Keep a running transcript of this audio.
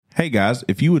Hey guys,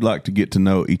 if you would like to get to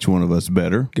know each one of us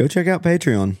better, go check out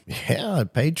Patreon. Yeah,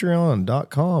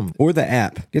 patreon.com. Or the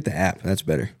app. Get the app. That's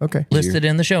better. Okay. Listed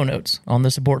in the show notes on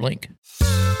the support link.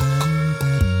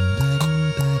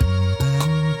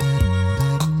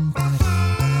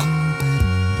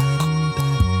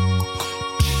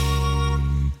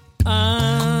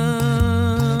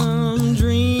 I'm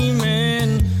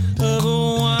dreaming of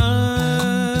a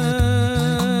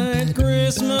white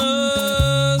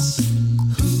Christmas,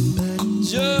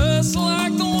 just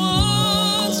like the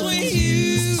ones we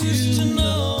used to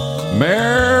know.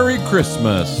 Merry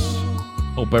Christmas.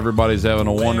 Hope everybody's having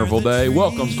a wonderful day.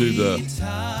 Welcome to the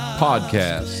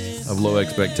podcast of Low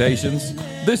Expectations.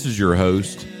 This is your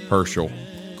host, Herschel.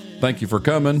 Thank you for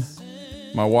coming.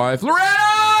 My wife,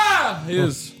 Loretta,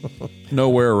 is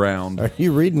nowhere around. Are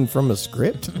you reading from a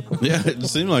script? yeah, it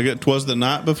seemed like it was the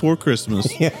night before Christmas.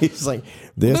 Yeah, he's like,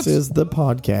 this is the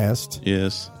podcast.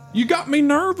 Yes. You got me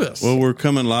nervous. Well, we're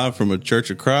coming live from a Church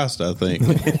of Christ, I think.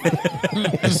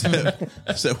 Is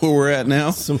that where we're at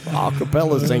now? Some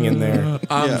acapella singing there.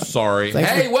 I'm sorry. Thanks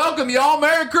Hey, welcome y'all.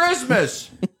 Merry Christmas.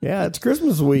 Yeah, it's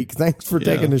Christmas week. Thanks for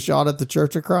taking a shot at the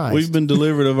Church of Christ. We've been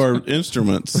delivered of our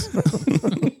instruments.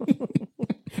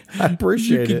 I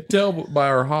appreciate You it. can tell by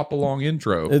our hop along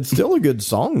intro. It's still a good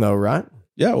song, though, right?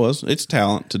 Yeah, it was. It's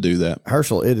talent to do that.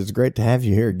 Herschel, it is great to have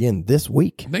you here again this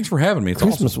week. Thanks for having me. It's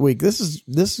Christmas awesome. week. This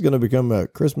is going to become a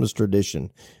Christmas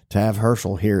tradition to have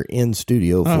Herschel here in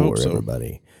studio I hope for so.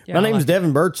 everybody. Yeah, My I name's like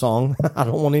Devin Birdsong. I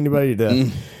don't want anybody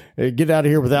to get out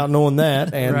of here without knowing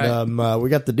that. And Right. we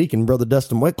got the deacon, Brother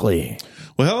Dustin Wickley,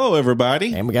 Well, hello,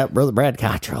 everybody. and we got Brother Brad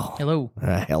Cottrell. Hello.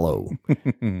 Hello.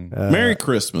 Merry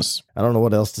Christmas. I don't know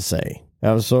what else to say.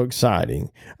 That was so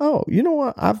exciting. Oh, you know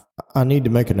what? I need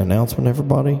to make an announcement,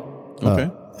 everybody.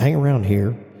 Okay. Hang around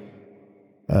here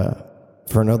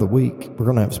for another week. We're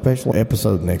going to have a special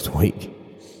episode next week.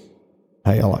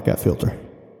 How y'all like that filter?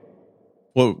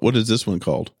 What is this one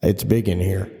called? It's big in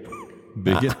here.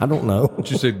 Biggin? I don't know. Did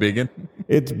you say Biggin?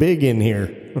 It's big in here.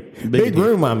 Big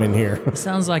room I'm in here.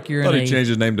 Sounds like you're I thought he in changed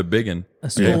his name to Biggin. a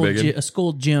school Biggin. a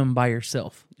school gym by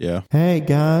yourself. Yeah. Hey,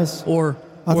 guys. Or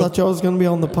I thought y'all was going to be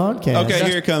on the podcast. Okay,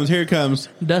 here it comes. Here it comes.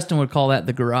 Dustin would call that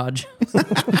the garage.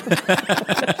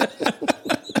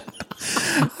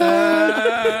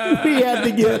 We had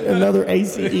to get another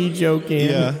ACE joke in.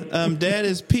 Yeah. Dad,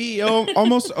 is PO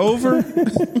almost over?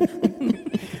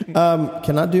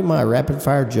 Can I do my rapid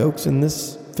fire jokes in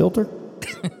this filter?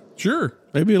 Sure.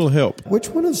 Maybe it'll help. Which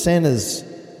one of Santa's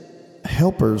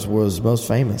helpers was most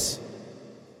famous?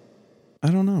 I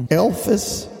don't know.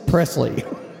 Elvis Presley.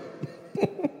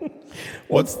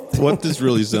 What this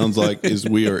really sounds like is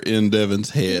we are in Devin's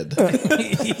head.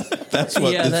 That's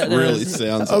what Yeah, this that really does.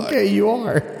 sounds like. Okay, you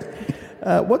are.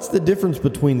 What's the difference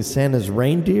between Santa's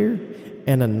reindeer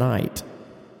and a knight?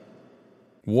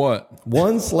 What?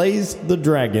 One slays the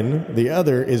dragon, the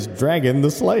other is dragon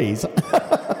the slays.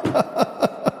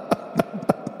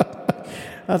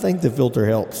 I think the filter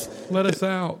helps. Let us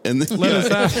out. And then, Let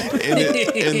us out.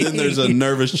 and then there's a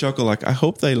nervous chuckle like, I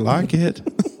hope they like it.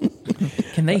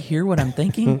 Can they hear what I'm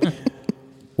thinking?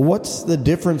 What's the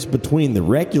difference between the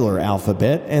regular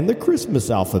alphabet and the Christmas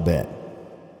alphabet?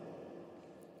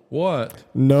 What?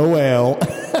 Noel.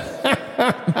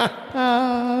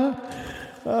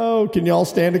 Oh, can y'all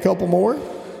stand a couple more?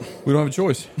 We don't have a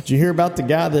choice. Did you hear about the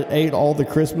guy that ate all the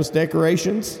Christmas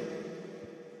decorations?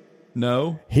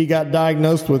 No. He got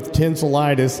diagnosed with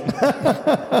tinselitis.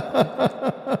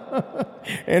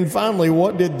 And finally,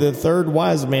 what did the third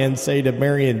wise man say to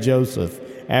Mary and Joseph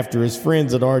after his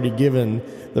friends had already given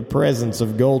the presents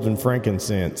of gold and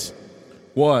frankincense?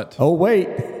 What? Oh, wait,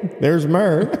 there's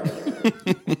myrrh.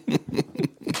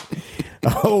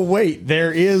 Oh, wait,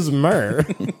 there is myrrh.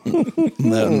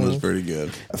 That one was pretty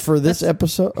good. For this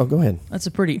episode, oh, go ahead. That's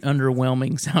a pretty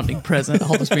underwhelming sounding present.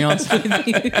 I'll just be honest with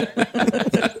you.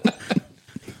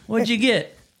 What'd you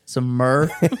get? Some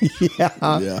myrrh?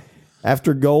 Yeah.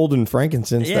 After gold and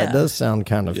frankincense, Yeah. that does sound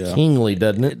kind of kingly,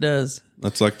 doesn't It it? does.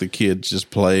 That's like the kids just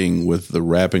playing with the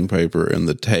wrapping paper and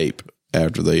the tape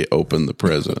after they open the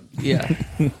present. Yeah,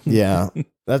 Yeah,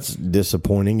 that's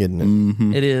disappointing, isn't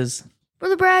it? it is.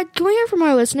 Brother Brad, can we hear from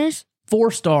our listeners? 4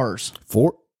 stars.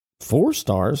 Four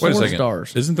stars? Wait a 4 second.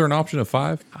 stars. Isn't there an option of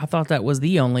 5? I thought that was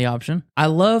the only option. I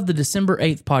love the December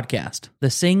 8th podcast. The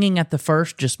singing at the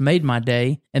first just made my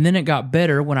day, and then it got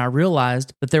better when I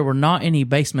realized that there were not any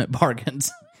basement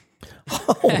bargains.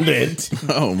 Hold it.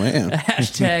 Oh, man.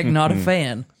 Hashtag not a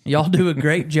fan. Y'all do a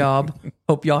great job.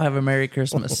 Hope y'all have a Merry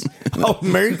Christmas. Oh,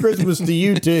 Merry Christmas to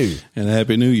you, too. And a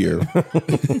Happy New Year.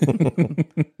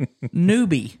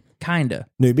 Newbie, kinda.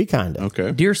 Newbie, kind of.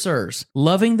 Okay. Dear sirs,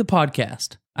 loving the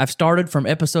podcast. I've started from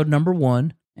episode number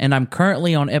 1, and I'm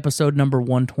currently on episode number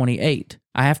 128.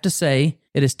 I have to say,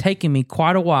 it has taken me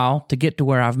quite a while to get to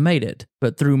where I've made it,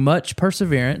 but through much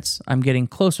perseverance, I'm getting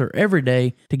closer every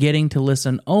day to getting to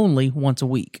listen only once a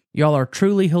week. Y'all are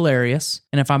truly hilarious,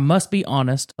 and if I must be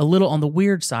honest, a little on the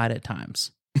weird side at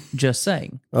times. Just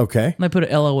saying. Okay. And they put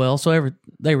a LOL, so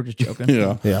they were just joking.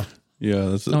 Yeah. Yeah. Yeah.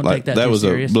 That's Don't like, take that that too was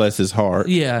serious. a bless his heart.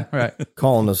 Yeah, right.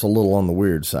 Calling us a little on the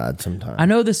weird side sometimes. I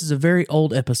know this is a very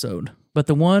old episode, but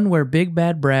the one where Big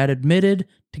Bad Brad admitted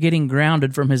to getting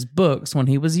grounded from his books when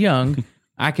he was young,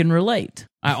 I can relate.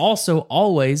 I also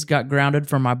always got grounded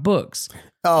from my books.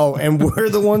 Oh, and we're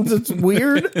the ones that's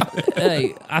weird?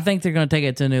 Hey, I think they're going to take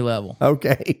it to a new level.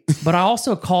 Okay. But I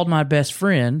also called my best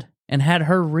friend and had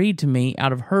her read to me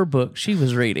out of her book she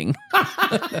was reading.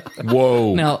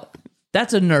 Whoa. Now,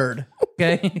 that's a nerd,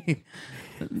 okay?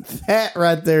 That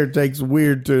right there takes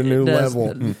weird to a new Does-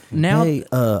 level. Now, Hey,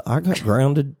 I got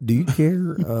grounded. Do you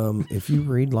care if you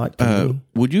read like to me?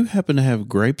 Would you happen to have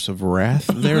Grapes of Wrath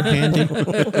there handy?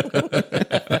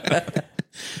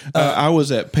 I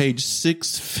was at page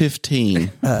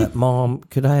 615. Mom,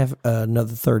 could I have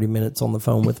another 30 minutes on the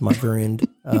phone with my friend?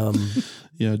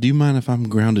 Yeah. Do you mind if I'm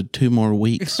grounded 2 more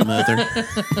weeks, Mother?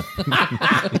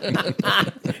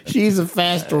 She's a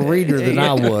faster reader than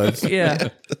I was. yeah.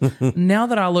 Now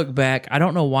that I look back, I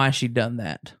don't know why she done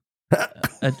that.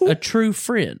 A true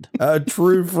friend. A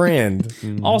true friend.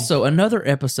 Also, another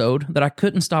episode that I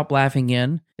couldn't stop laughing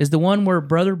in is the one where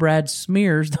Brother Brad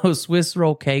smears those Swiss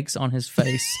roll cakes on his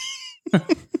face.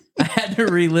 I had to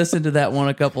re-listen to that one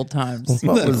a couple times.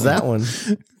 What was that one?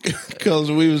 Because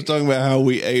we was talking about how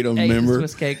we ate them, Ate the remember?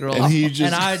 Swiss cake roll. And he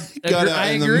just I got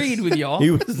out in the- agreed with y'all.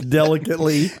 He was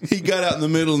delicately. He got out in the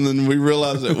middle, and then we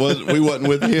realized we wasn't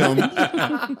with him.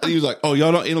 And he was like, "Oh,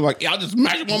 y'all don't eat them?" Like, "Yeah, I'll just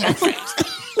smash them on my face."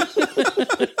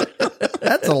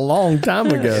 That's a long time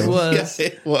It ago. was. Yeah,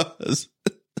 it was.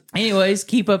 Anyways,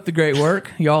 keep up the great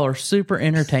work. Y'all are super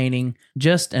entertaining.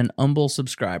 Just an humble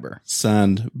subscriber.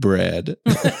 Signed, Brad.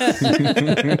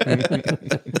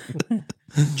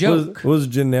 Joke. Was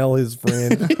Janelle his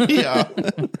friend? Yeah,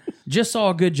 Just saw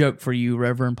a good joke for you,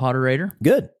 Reverend Potterator.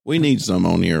 Good. we need some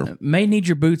on here. May need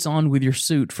your boots on with your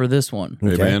suit for this one.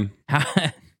 Hey, man.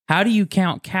 How do you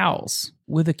count cows?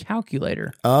 With a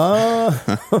calculator.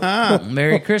 Ah.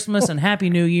 Merry Christmas and Happy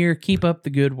New Year. Keep up the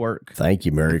good work. Thank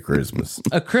you. Merry Christmas.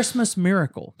 A Christmas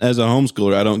miracle. As a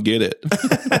homeschooler, I don't get it.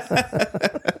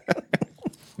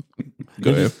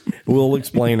 Go ahead. We'll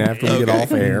explain after we get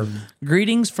off air.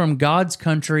 Greetings from God's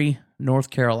country, North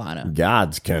Carolina.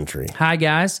 God's country. Hi,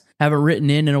 guys. Haven't written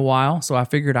in a while, so I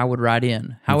figured I would write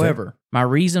in. However, my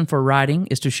reason for writing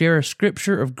is to share a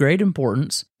scripture of great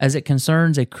importance as it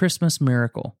concerns a Christmas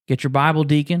miracle. Get your Bible,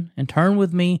 deacon, and turn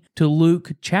with me to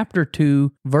Luke chapter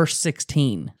 2, verse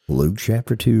 16. Luke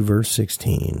chapter 2, verse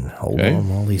 16. Hold Okay. on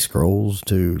while he scrolls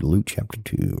to Luke chapter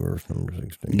 2, verse number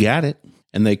 16. Got it.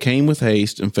 And they came with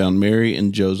haste and found Mary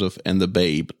and Joseph and the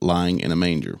babe lying in a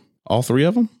manger. All 3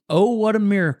 of them? Oh, what a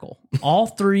miracle. All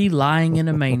 3 lying in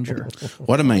a manger.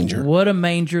 What a manger. What a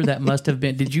manger that must have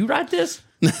been. Did you write this?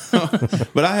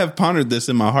 But I have pondered this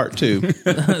in my heart too.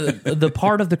 The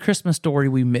part of the Christmas story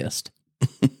we missed.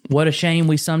 What a shame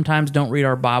we sometimes don't read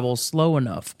our Bibles slow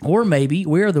enough. Or maybe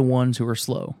we're the ones who are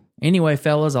slow. Anyway,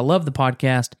 fellas, I love the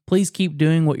podcast. Please keep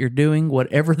doing what you're doing,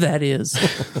 whatever that is.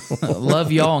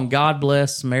 Love y'all and God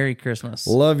bless. Merry Christmas.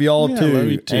 Love y'all too, love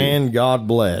you too. and God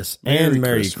bless. Merry and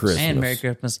Merry Christmas. Christmas. And Merry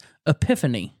Christmas.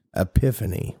 Epiphany.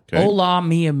 Epiphany. Okay. Hola,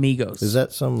 mi amigos. Is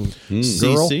that some girl?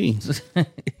 CC.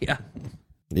 Yeah.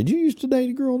 Did you used to date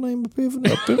a girl named Epiphany?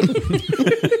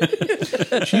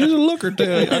 She's a looker, I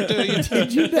tell you.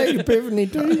 Did you date Epiphany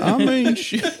too? I mean,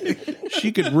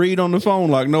 she could read on the phone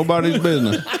like nobody's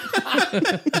business.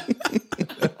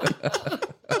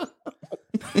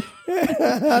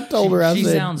 I told her, She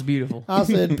sounds beautiful. I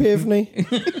said Epiphany.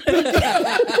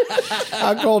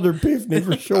 I called her Epiphany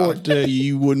for I short. tell you,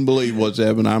 you wouldn't believe what's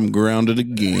happened. I'm grounded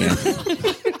again.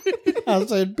 I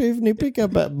said, Epiphany, pick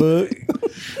up that book.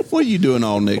 What are you doing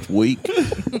all next week?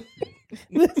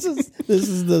 This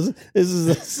is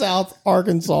the South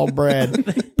Arkansas Brad.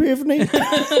 Epiphany.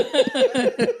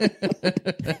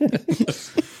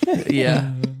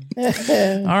 Yeah. All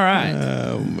right.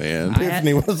 Oh man.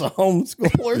 Epiphany was a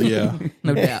homeschooler. Yeah.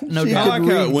 No doubt. No She I doubt. like how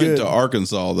it read went good. to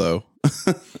Arkansas though.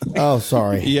 Oh,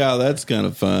 sorry. Yeah, that's kind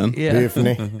of fun. Yeah.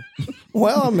 Epiphany.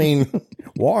 Well, I mean,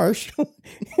 wash.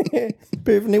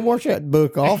 Epiphany, wash that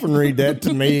book off and read that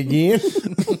to me again.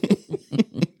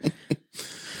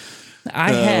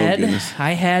 I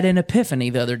had an epiphany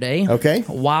the other day. Okay.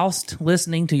 Whilst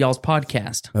listening to y'all's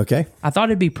podcast. Okay. I thought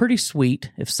it'd be pretty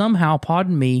sweet if somehow Pod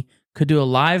and me could do a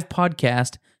live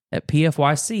podcast at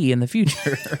PFYC in the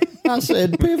future. I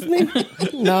said, Epiphany?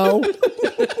 No.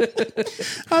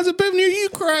 I said, Epiphany, are you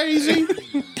crazy?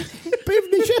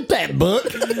 Epiphany, shut that book.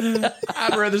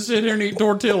 I'd rather sit here and eat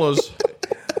tortillas.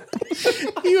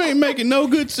 You ain't making no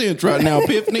good sense right now,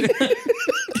 Epiphany.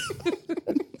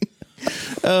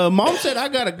 Mom said I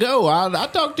gotta go. I'll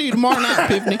talk to you tomorrow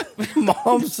night, Epiphany.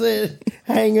 Mom said,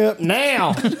 hang up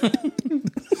now.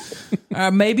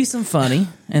 Maybe some funny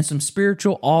and some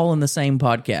spiritual all in the same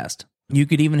podcast. You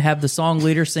could even have the song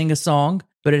leader sing a song,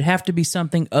 but it'd have to be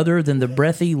something other than the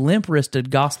breathy, limp-wristed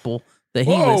gospel that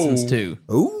he listens to.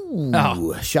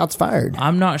 Ooh, shots fired.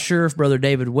 I'm not sure if Brother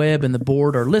David Webb and the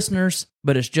board are listeners,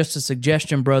 but it's just a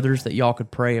suggestion, brothers, that y'all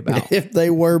could pray about. If they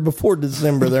were before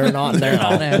December, they're not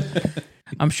now.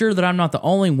 I'm sure that I'm not the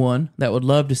only one that would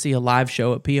love to see a live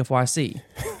show at PFYC.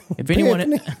 If anyone...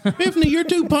 Epiphany, you're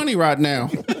too punny right now.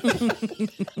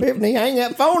 Epiphany, hang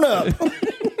that phone up.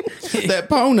 That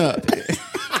phone up.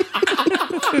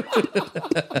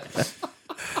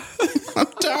 I'm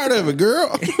tired of it,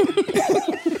 girl.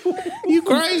 You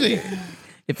crazy.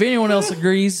 If anyone else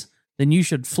agrees, then you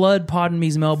should flood Pardon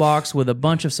Me's mailbox with a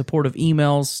bunch of supportive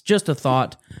emails. Just a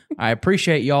thought. I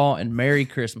appreciate y'all and Merry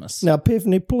Christmas. Now,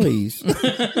 Epiphany, please.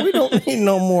 We don't need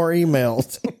no more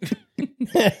emails.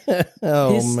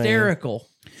 Oh, Hysterical.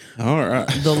 All right.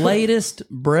 The latest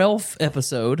Brelf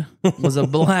episode was a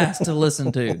blast to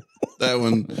listen to. That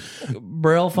one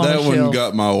Brelf on that the one shelf.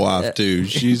 got my wife too.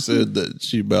 She said that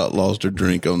she about lost her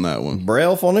drink on that one.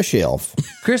 Brelf on a shelf.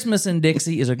 Christmas in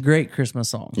Dixie is a great Christmas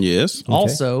song. Yes.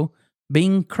 Also,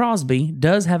 Bing Crosby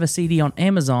does have a CD on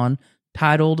Amazon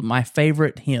titled My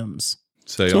Favorite Hymns.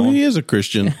 Say So on. he is a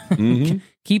Christian.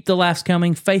 Keep the laughs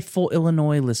coming, faithful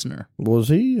Illinois listener. Was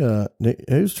he,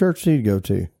 whose church did he go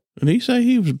to? Did he say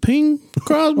he was Ping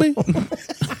Crosby?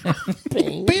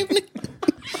 Epiphany?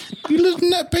 You listen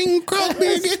to that Ping Crosby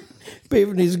again?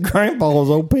 Epiphany's grandpa was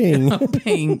old Ping.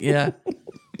 Bing, yeah.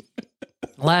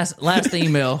 Last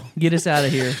email. Get us out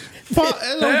of here.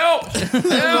 Help!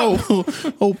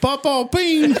 Oh, Papa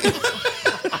Ping.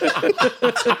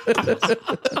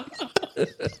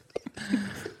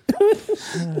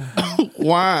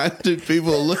 Why do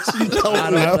people listen to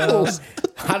I don't know.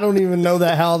 I don't even know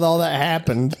how all that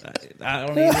happened. I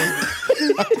don't either.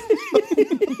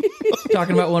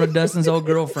 Talking about one of Dustin's old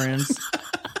girlfriends.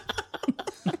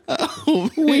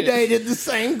 We dated the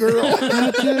same girl.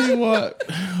 I tell you what.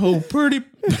 Oh, pretty.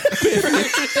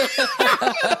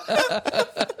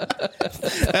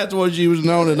 That's what she was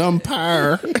known as,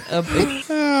 umpire.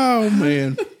 Oh,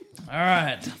 man. All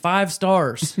right. 5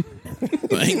 stars.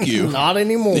 Thank you. Not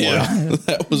anymore. Yeah,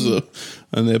 that was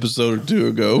an episode or two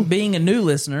ago. Being a new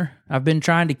listener, I've been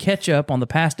trying to catch up on the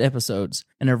past episodes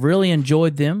and have really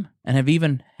enjoyed them and have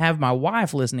even have my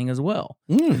wife listening as well.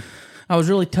 I was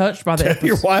really touched by the episode.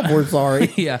 Your wife, we're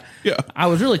sorry. Yeah. Yeah. I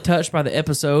was really touched by the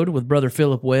episode with Brother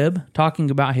Philip Webb talking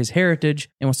about his heritage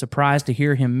and was surprised to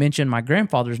hear him mention my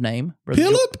grandfather's name. Brother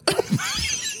Philip?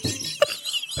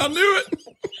 I knew it.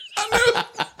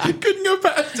 I couldn't go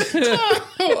past it.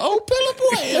 Oh, Philip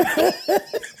Webb.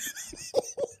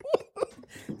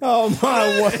 Oh,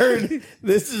 my word.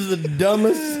 This is the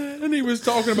dumbest. And he was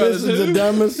talking about This his is the who?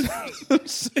 dumbest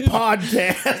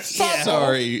podcast.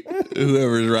 Sorry,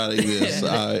 whoever's writing this.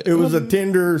 It was a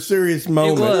tender, serious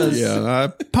moment. was. Yeah, I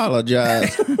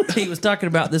apologize. He was talking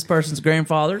about this person's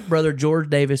grandfather, Brother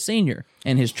George Davis Sr.,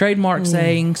 and his trademark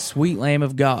saying, "Sweet Lamb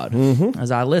of God."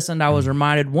 As I listened, I was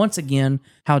reminded once again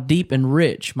how deep and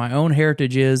rich my own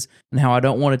heritage is and how I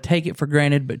don't want to take it for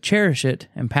granted but cherish it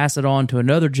and pass it on to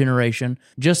another generation,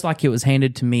 just like it was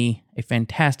handed to me. A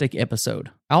fantastic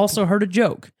episode. I also heard a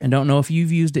joke, and don't know if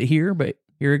you've used it here, but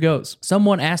here it goes.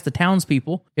 Someone asked the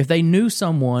townspeople if they knew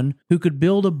someone who could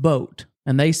build a boat,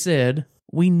 and they said,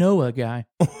 "We know a guy."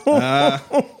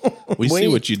 We see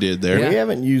what you did there. We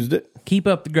haven't used it. Keep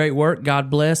up the great work. God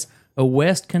bless. A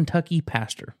West Kentucky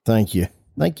pastor. Thank you.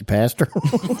 Thank you, Pastor.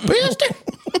 Pastor.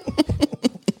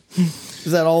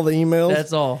 Is that all the emails?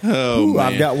 That's all. Oh, Ooh,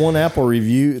 man. I've got one Apple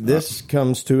review. This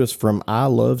comes to us from I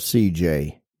Love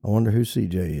CJ. I wonder who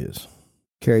CJ is.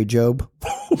 Carrie Job.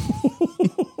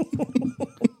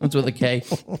 That's with a K.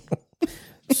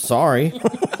 Sorry.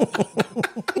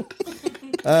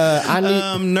 I need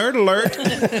Nerd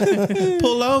alert.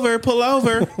 Pull over, pull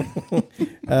over.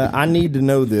 I need to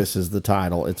know this is the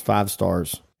title. It's 5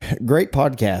 stars. Great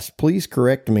podcast. Please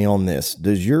correct me on this.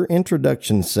 Does your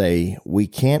introduction say we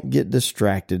can't get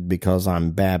distracted because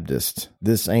I'm Baptist?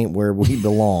 This ain't where we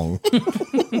belong.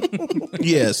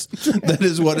 Yes, that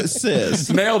is what it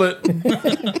says. Nailed it.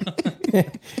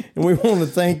 And we want to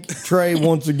thank Trey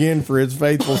once again for his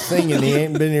faithful singing. He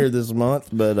ain't been here this month,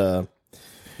 but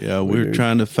Yeah, we're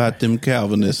trying to fight them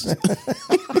Calvinists.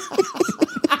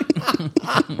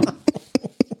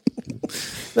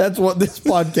 that's what this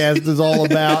podcast is all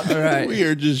about. All right. We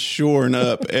are just shoring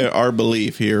up our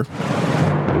belief here.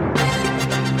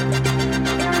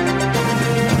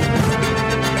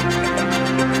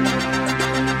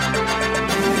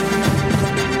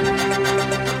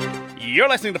 You're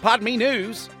listening to Pod Me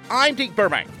News. I'm Deke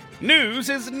Burbank. News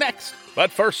is next.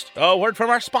 But first, a word from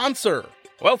our sponsor.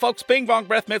 Well, folks, Bing Bong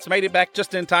Breath Mints made it back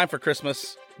just in time for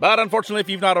Christmas. But unfortunately, if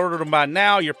you've not ordered them by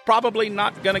now, you're probably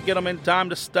not going to get them in time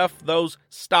to stuff those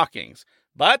stockings.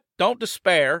 But don't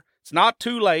despair. It's not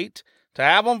too late to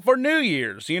have them for New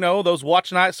Year's. You know, those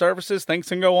watch night services, things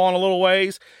can go on a little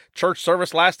ways. Church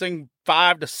service lasting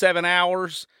 5 to 7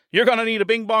 hours. You're going to need a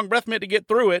Bing Bong Breath Mint to get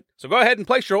through it. So go ahead and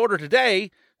place your order today.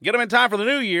 Get them in time for the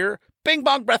new year. Bing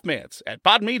Bong Breath Mints at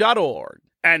podme.org.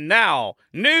 And now,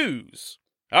 news.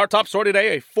 Our top story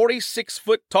today, a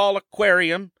 46-foot tall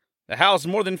aquarium that housed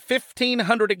more than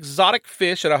 1,500 exotic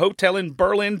fish at a hotel in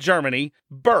Berlin, Germany,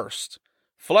 burst,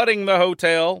 flooding the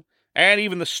hotel and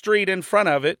even the street in front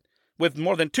of it with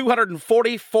more than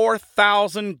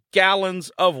 244,000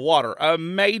 gallons of water. A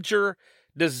major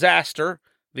disaster.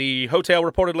 The hotel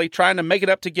reportedly trying to make it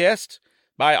up to guests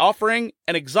by offering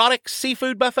an exotic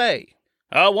seafood buffet.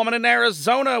 A woman in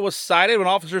Arizona was cited when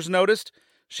officers noticed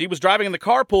she was driving in the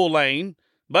carpool lane,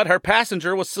 but her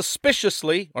passenger was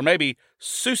suspiciously, or maybe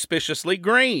suspiciously,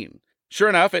 green. Sure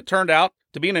enough, it turned out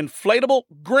to be an inflatable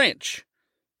Grinch.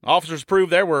 Officers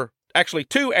proved there were actually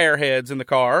 2 airheads in the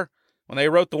car. When they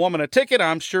wrote the woman a ticket,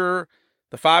 I'm sure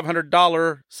the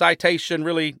 $500 citation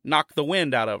really knocked the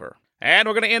wind out of her. And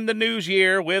we're going to end the news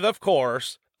year with, of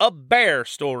course, a bear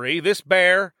story. This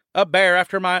bear, a bear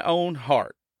after my own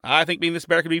heart. I think me and this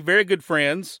bear could be very good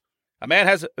friends. A man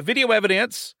has video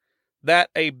evidence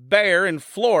that a bear in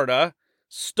Florida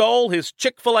stole his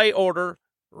Chick-fil-A order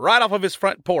right off of his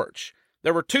front porch.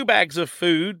 There were 2 bags of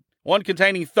food, one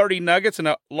containing 30 nuggets and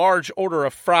a large order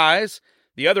of fries,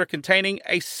 the other containing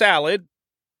a salad.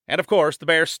 And of course, the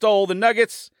bear stole the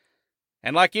nuggets,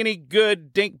 and like any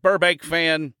good Dink Burbank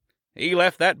fan, he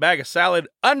left that bag of salad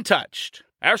untouched.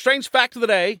 Our strange fact of the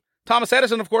day, Thomas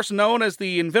Edison, of course, known as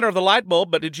the inventor of the light bulb,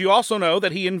 but did you also know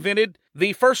that he invented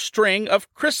the first string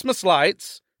of Christmas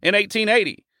lights in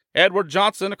 1880? Edward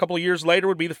Johnson, a couple of years later,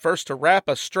 would be the first to wrap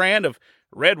a strand of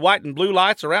red, white, and blue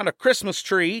lights around a Christmas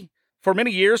tree. For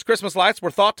many years, Christmas lights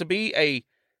were thought to be a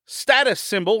status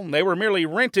symbol, and they were merely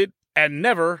rented and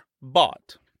never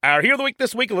bought. Our Hero of the Week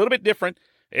this week, a little bit different.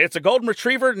 It's a golden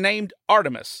retriever named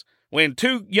Artemis. When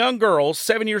 2 young girls,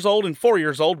 7 years old and 4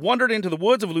 years old, wandered into the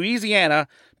woods of Louisiana,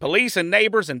 police and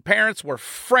neighbors and parents were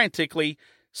frantically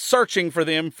searching for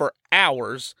them for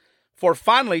hours, for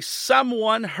finally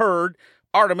someone heard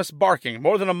Artemis barking.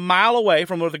 More than a mile away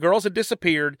from where the girls had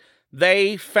disappeared,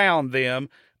 they found them.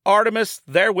 Artemis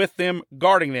there with them,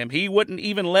 guarding them. He wouldn't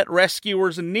even let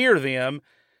rescuers near them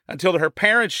until her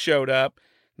parents showed up,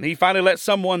 and he finally let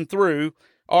someone through.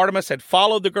 Artemis had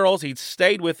followed the girls. He'd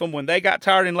stayed with them. When they got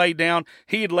tired and laid down,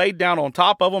 he had laid down on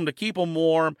top of them to keep them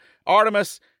warm.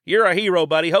 Artemis, you're a hero,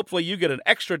 buddy. Hopefully you get an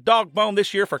extra dog bone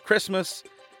this year for Christmas.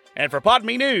 And for Pod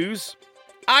Me News,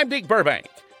 I'm Deke Burbank,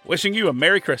 wishing you a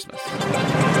Merry Christmas.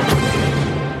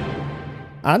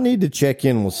 I need to check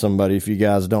in with somebody if you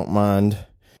guys don't mind.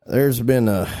 There's been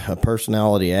a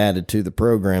personality added to the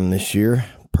program this year.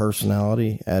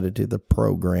 Personality added to the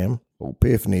program. Old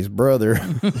Epiphany's brother,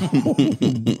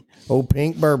 old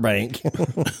Pink Burbank,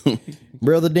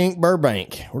 Brother Dink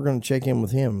Burbank. We're going to check in with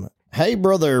him. Hey,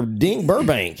 Brother Dink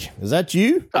Burbank, is that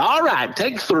you? All right,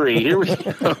 take 3. Here we go.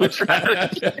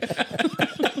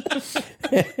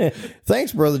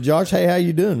 Thanks, Brother Josh. Hey, how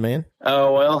you doing, man?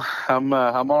 Oh well, I'm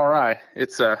all right.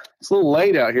 It's a little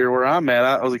late out here where I'm at.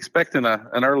 I was expecting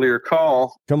an earlier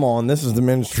call. Come on, this is the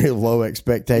Ministry of Low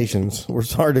Expectations. We're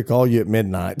sorry to call you at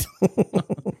midnight.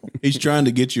 He's trying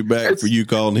to get you back for you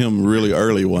calling him really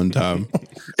early one time.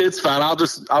 It's fine. I'll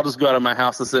just go out of my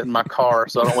house and sit in my car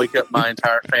so I don't wake up my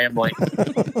entire family.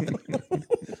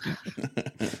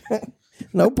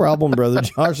 No problem, Brother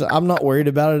Josh. I'm not worried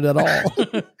about it at all.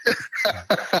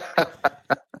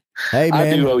 Hey,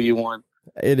 man. I do owe you one.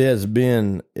 It has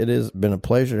been a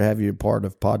pleasure to have you a part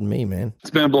of Pod Me, man. It's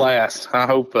been a blast. I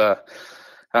hope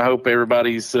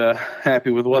everybody's happy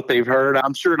with what they've heard.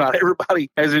 I'm sure not everybody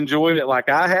has enjoyed it like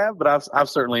I have, but I've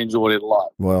certainly enjoyed it a lot.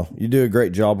 Well, you do a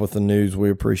great job with the news. We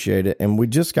appreciate it. And we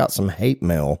just got some hate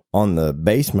mail on the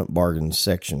basement bargains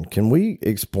section. Can we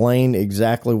explain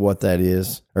exactly what that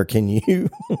is? Or can you?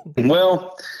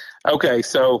 Well, okay.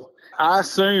 So I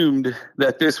assumed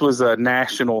that this was a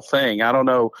national thing. I don't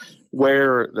know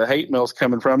where the hate mail's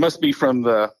coming from. It must be from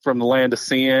the land of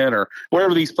sin or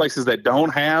wherever these places that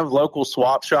don't have local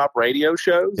swap shop radio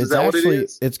shows. Is that what it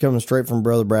is? It's coming straight from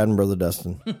Brother Brad and Brother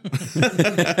Dustin.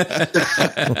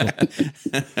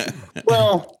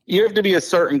 Well, you have to be a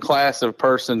certain class of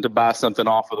person to buy something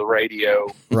off of the radio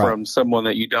from someone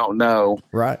that you don't know.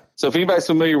 Right. So if anybody's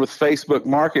familiar with Facebook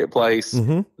Marketplace,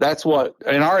 that's what,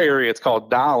 in our area, it's called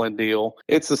Dial and Deal.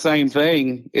 It's the same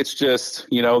thing. It's just,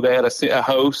 they had a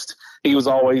host. He was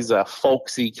always a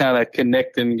folksy kind of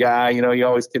connecting guy. He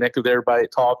always connected with everybody,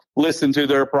 talk, listen to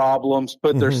their problems,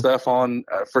 put their stuff on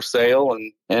for sale.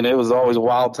 And it was always a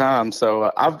wild time.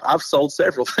 So I've sold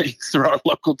several things through our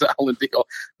local Dial and Deal.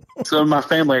 So my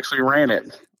family actually ran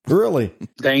it. Really?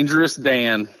 Dangerous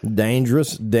Dan.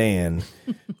 Dangerous Dan.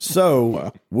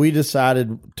 So we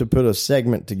decided to put a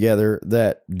segment together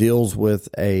that deals with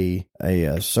a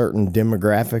certain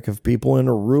demographic of people in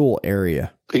a rural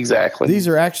area. Exactly. These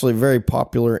are actually very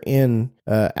popular in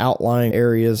outlying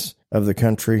areas of the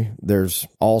country. There's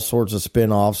all sorts of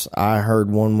spinoffs. I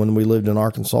heard one when we lived in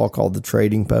Arkansas called the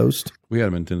Trading Post. We had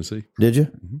them in Tennessee. Did you?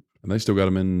 Mm-hmm. And they still got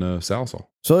them in Salsa.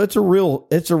 So it's a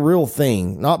real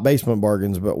thing, not Basement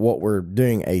Bargains, but what we're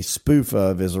doing a spoof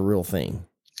of is a real thing.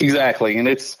 Exactly. And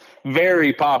it's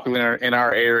very popular in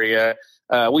our area.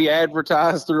 We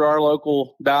advertise through our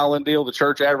local Dial and Deal. The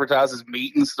church advertises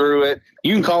meetings through it.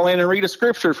 You can call in and read a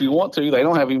scripture if you want to. They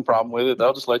don't have any problem with it.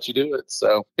 They'll just let you do it.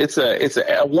 So it's a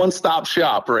one-stop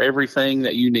shop for everything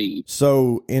that you need.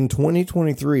 So in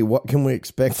 2023, what can we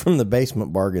expect from the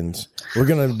Basement Bargains? We're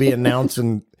going to be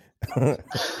announcing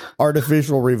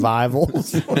artificial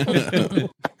revivals.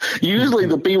 Usually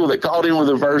the people that called in with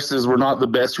the verses were not the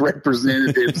best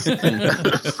representatives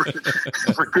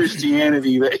for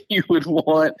Christianity that you would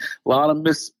want. A lot of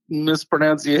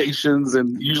mispronunciations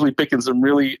and usually picking some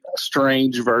really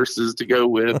strange verses to go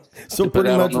with. So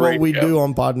pretty much what we do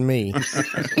on Pod Me.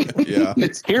 Yeah.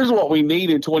 Here's what we need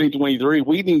in 2023.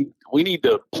 We need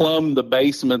to plumb the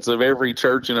basements of every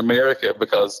church in America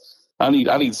because I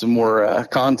need some more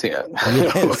content.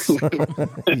 Yes.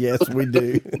 Yes, we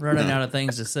do. Running out of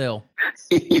things to sell.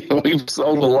 We've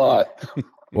sold a lot.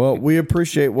 Well, we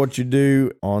appreciate what you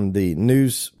do on the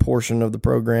news portion of the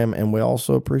program, and we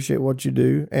also appreciate what you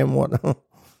do and what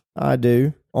I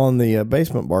do on the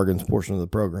Basement Bargains portion of the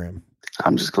program.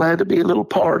 I'm just glad to be a little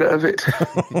part of it.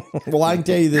 Well, I can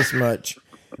tell you this much.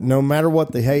 No matter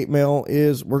what the hate mail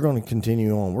is, we're going to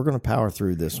continue on. We're going to power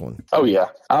through this one. Oh yeah,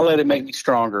 I'll let it make me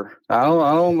stronger. I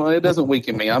don't. It doesn't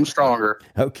weaken me. I'm stronger.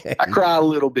 Okay. I cry a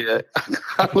little bit,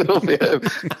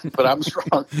 but I'm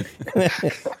strong.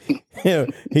 Yeah,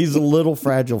 he's a little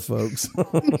fragile, folks.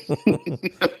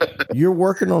 You're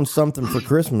working on something for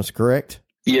Christmas, correct?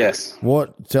 Yes.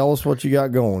 What? Tell us what you got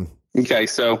going. Okay,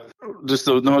 so just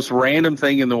the most random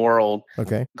thing in the world.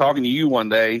 Okay. Talking to you one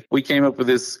day, we came up with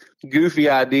this goofy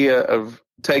idea of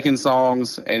taking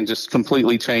songs and just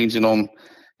completely changing them.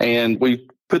 And we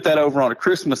put that over on a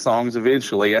Christmas songs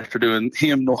eventually after doing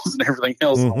hymnals and everything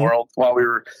else in the world while we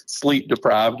were sleep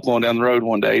deprived going down the road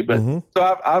one day. But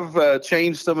so I've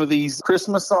changed some of these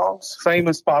Christmas songs,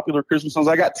 famous, popular Christmas songs.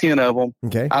 I got 10 of them.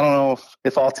 Okay. I don't know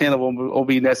if all 10 of them will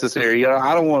be necessary.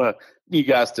 I don't want you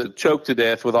guys to choke to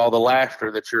death with all the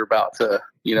laughter that you're about to,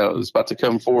 is about to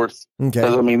come forth. Okay.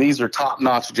 I mean, these are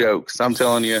top-notch jokes. I'm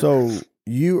telling you. So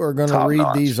you are going to read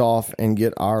Top-notch. these off and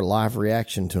get our live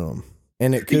reaction to them.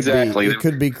 And it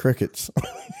could be crickets.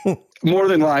 More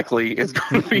than likely, it's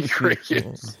going to be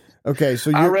crickets. Okay,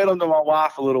 so I read them to my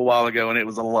wife a little while ago, and it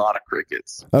was a lot of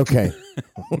crickets. Okay.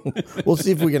 We'll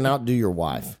see if we can outdo your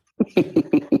wife.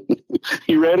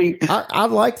 You ready? I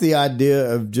like the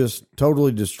idea of just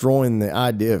totally destroying the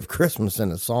idea of Christmas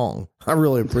in a song. I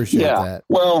really appreciate that.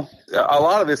 Well, a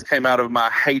lot of this came out of my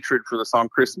hatred for the song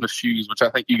Christmas Shoes, which I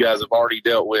think you guys have already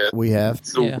dealt with. We have.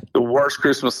 It's the worst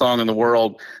Christmas song in the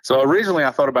world. So originally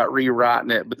I thought about rewriting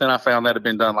it, but then I found that had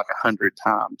been done like 100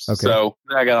 times. Okay. So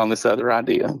then I got on this other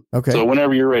idea. Okay. So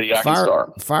whenever you're ready, I can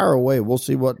start. Fire away. We'll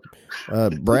see what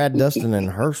Brad, Dustin, and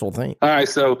Herschel think. All right.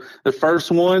 So the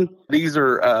first one, these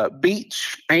are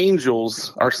Beach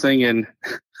Angels are singing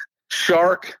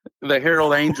Shark, the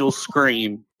Herald Angels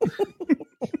Scream.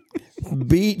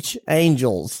 Beach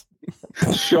Angels.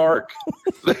 Shark,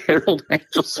 the Herald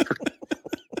Angels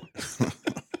Scream.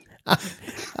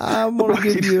 I'm going to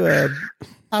give you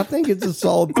I think it's a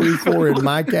solid 3-4 in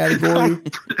my category.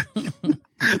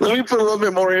 Let me put a little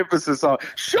bit more emphasis on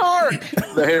Shark,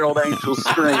 the Herald Angels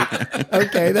Scream.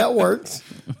 Okay, that works.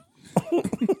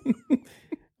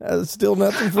 Still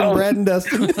nothing from Brad and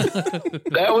Dustin.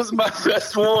 That was my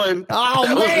best one. Oh,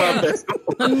 That man. was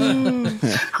my best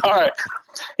one. All right.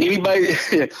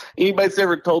 Anybody's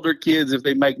ever told their kids if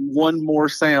they make one more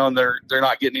sound, they're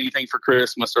not getting anything for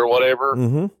Christmas or whatever?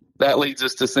 Mm-hmm. That leads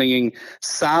us to singing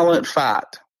Silent Fight.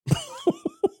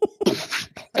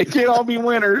 They can't all be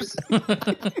winners.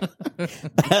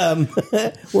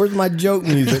 Where's my joke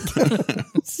music?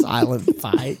 Silent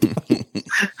Fight.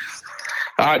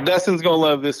 All right, Dustin's going to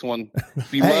love this one.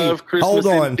 If you love Christmas.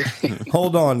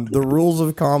 Hold on. The rules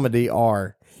of comedy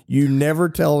are you never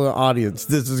tell the audience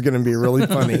this is going to be really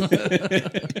funny.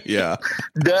 Yeah.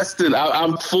 Dustin,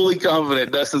 I'm fully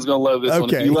confident Dustin's going to love this one.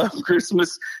 Okay. If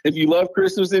you love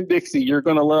Christmas in Dixie, you're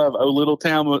going to love Oh Little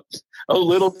Town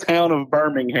of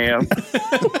Birmingham.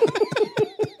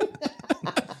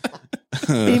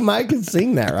 He might can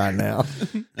sing that right now.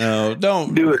 No,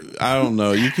 don't Do it. I don't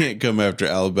know. You can't come after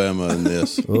Alabama in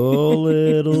this. Oh,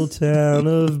 little town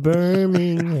of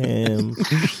Birmingham.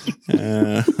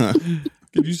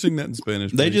 Could you sing that in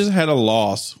Spanish? They please? just had a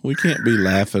loss. We can't be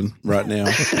laughing right now.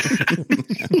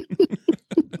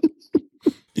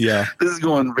 Yeah. This is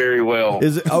going very well.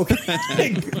 Is it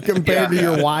okay compared to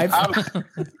your wife?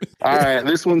 All right,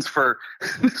 this one is for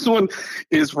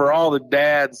all the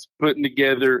dads putting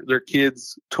together their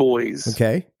kids' toys.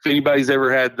 Okay. If anybody's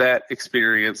ever had that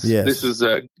experience, Yes. this is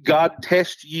God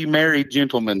Test Ye Merry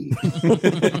Gentlemen.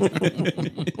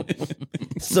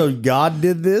 So God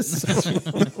did this?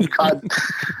 God,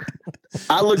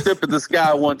 I looked up at the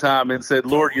sky one time and said,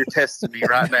 Lord, you're testing me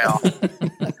right now.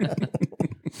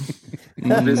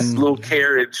 This little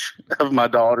carriage of my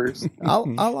daughters. I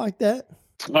like that.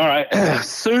 All right.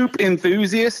 Soup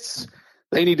enthusiasts,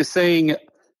 they need to sing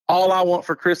All I Want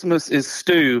for Christmas is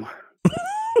Stew.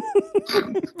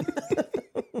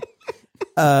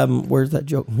 Where's that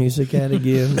joke music at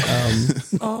again?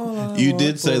 You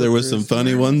did say there was some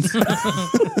funny ones.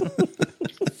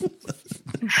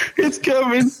 It's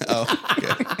coming. Oh,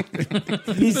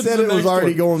 okay. He said it was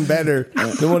already going better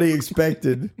than what he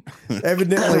expected.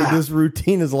 Evidently, this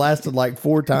routine has lasted like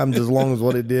 4 times as long as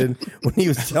what it did when he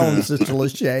was telling Sister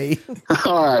Lachey.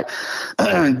 All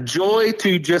right. Joy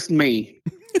to just me.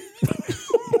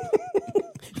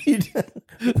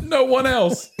 No one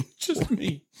else. Just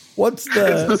me. What's It's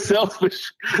the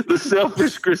the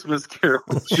selfish Christmas carol.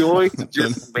 Joy to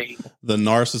just me. The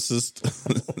narcissist.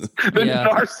 The Yeah.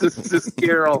 narcissist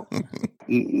carol.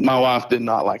 My wife did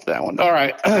not like that one. All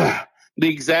right. The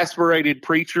exasperated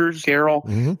preacher's carol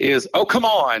is, oh, come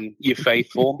on, you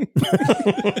faithful.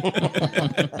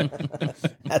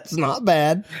 That's not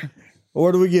bad.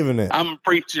 What are we giving it? I'm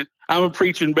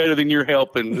preaching better than you're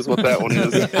helping is what that one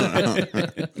is.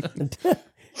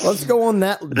 Let's go on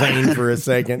that vein for a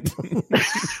second.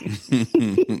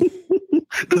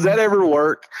 Does that ever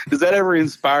work? Does that ever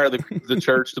inspire the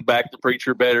church to back the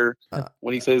preacher better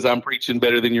when he says, I'm preaching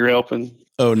better than you're helping?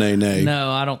 Oh, nay.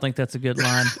 No, I don't think that's a good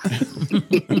line.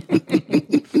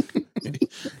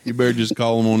 You better just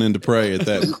call them on in to pray at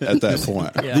that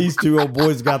point. Yeah. These 2 old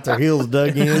boys got their heels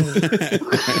dug in.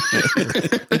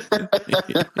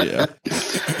 Yeah.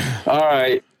 All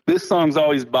right. This song's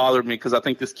always bothered me because I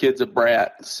think this kid's a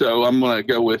brat. So I'm going to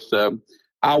go with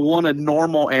I Want a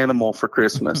Normal Animal for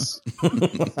Christmas.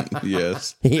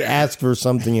 Yes. He asked for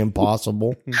something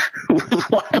impossible.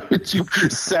 Why would you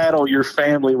saddle your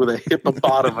family with a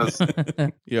hippopotamus?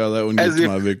 Yeah, that one As gets if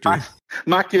my victory.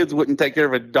 My kids wouldn't take care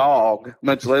of a dog,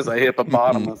 much less a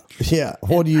hippopotamus. Yeah.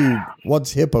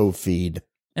 What's hippo feed?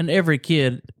 And every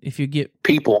kid, if you get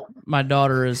People. my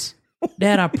daughter is,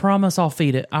 Dad, I promise I'll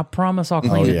feed it. I promise I'll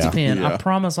clean its yeah. pen. Yeah. I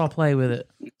promise I'll play with it.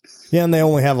 Yeah, and they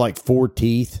only have like 4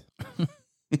 teeth.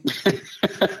 You're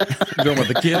going with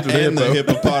the kids or And the the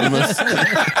hippopotamus.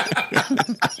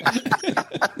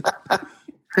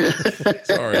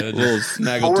 Sorry. I Little just-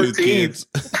 snaggletooth 14. kids.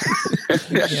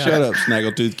 Shut up,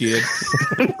 snaggletooth kid.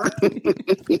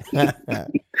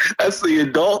 That's the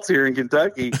adults here in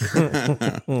Kentucky.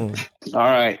 All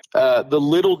right. The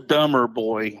Little Dumber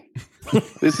Boy.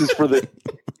 This is for the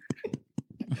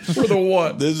For the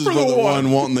what? This is for the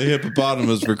one wanting the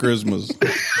hippopotamus for Christmas.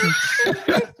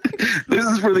 this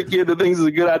is for the kid that thinks it's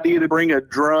a good idea to bring a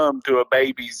drum to a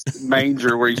baby's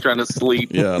manger where he's trying to sleep.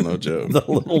 Yeah, no joke. The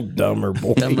little dumber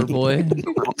boy. Dumber boy.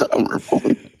 Little Dumber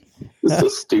Boy. It's so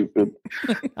stupid.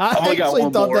 I only got actually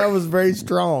one thought more. that was very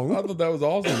strong. I thought that was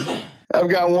awesome. I've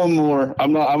got one more.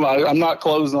 I'm not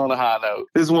closing on a high note.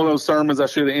 This is one of those sermons I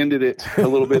should have ended it a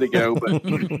little bit ago. But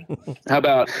how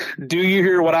about, do you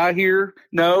hear what I hear?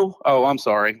 No? Oh, I'm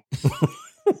sorry.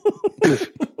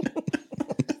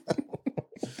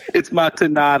 It's my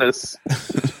tinnitus.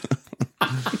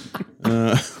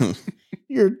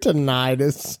 Your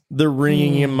tinnitus, the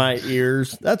ringing in my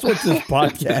ears. That's what this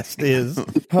podcast is.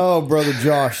 Oh, Brother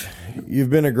Josh, you've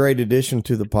been a great addition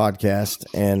to the podcast,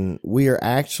 and we are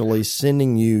actually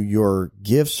sending you your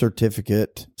gift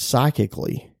certificate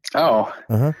psychically. Oh.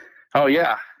 Uh-huh. Oh,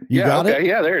 yeah. You got it?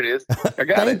 Yeah, there it is. I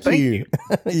got it. Thank you.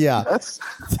 Yeah.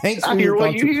 Thanks I for hear your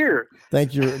what you hear.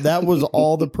 Thank you. That was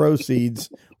all the proceeds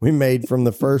we made from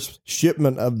the first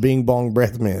shipment of Bing Bong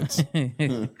breath mints.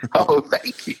 Oh,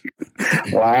 thank you.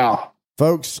 Wow.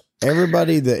 Folks,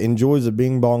 everybody that enjoys a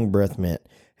Bing Bong breath mint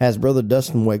has Brother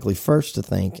Dustin Wakely first to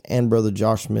thank and Brother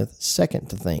Josh Smith second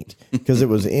to thank, because it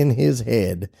was in his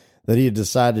head that he had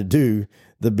decided to do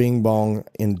the Bing Bong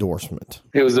endorsement.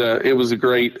 It was a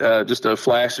great, just a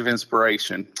flash of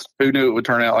inspiration. Who knew it would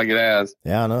turn out like it has?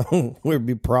 Yeah, I know. We'd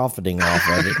be profiting off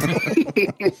of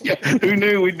it. Yeah, who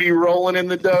knew we'd be rolling in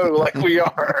the dough like we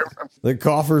are? The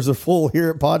coffers are full here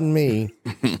at Pod and Me.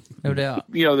 No doubt.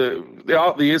 You know,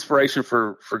 the inspiration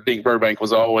for Deke Burbank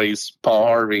was always Paul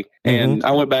Harvey. And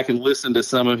I went back and listened to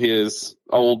some of his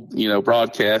old,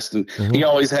 broadcasts, and he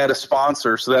always had a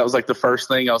sponsor. So that was like the first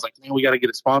thing. I was like, man, we got to get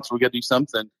a sponsor. We got to do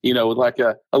something, with like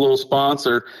a little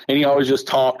sponsor. And he always just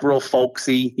talked real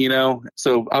folksy,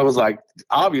 So I was like,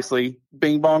 obviously,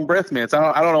 Bing Bong breath mints.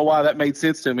 I don't know why that made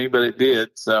sense to me, but it did.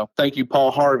 So thank you,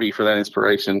 Paul Harvey, for that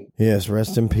inspiration. Yes,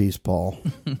 rest in peace, Paul.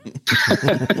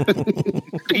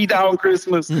 He died on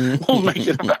Christmas. We'll make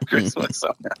it about Christmas.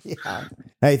 So. Yeah.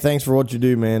 Hey, thanks for what you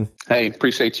do, man. Hey,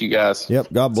 appreciate you guys. Yep,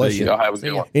 God bless you. Y'all have a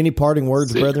good one. Any parting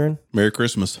words, brethren? Merry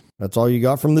Christmas. That's all you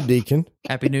got from the deacon.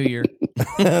 Happy New Year.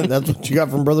 That's what you got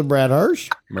from Brother Brad Hirsch.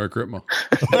 Merry Christmas.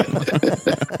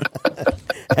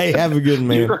 Hey, have a good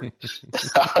man.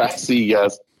 See you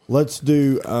guys. Let's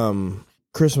do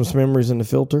Christmas memories in the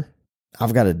filter.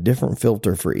 I've got a different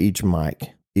filter for each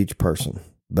mic, each person,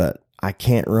 but I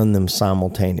can't run them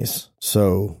simultaneous.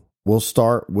 So we'll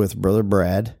start with Brother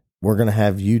Brad. We're going to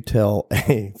have you tell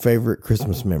a favorite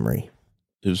Christmas memory.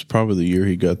 It was probably the year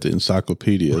he got the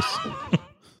encyclopedias.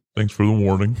 Thanks for the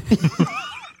warning.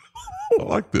 I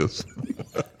like this.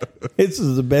 This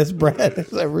is the best Brad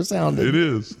has ever sounded. It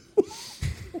is.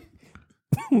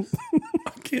 I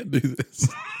can't do this.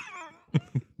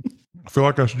 I feel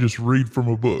like I should just read from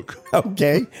a book.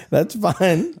 Okay, that's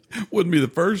fine. Wouldn't be the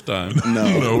first time.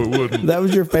 No, it wouldn't. That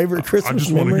was your favorite Christmas I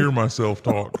just memory? want to hear myself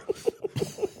talk.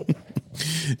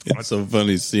 It's so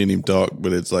funny seeing him talk,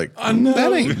 but it's like, I know.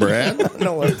 that ain't Brad.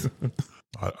 No, it's,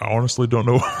 I honestly don't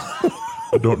know.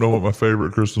 I don't know what my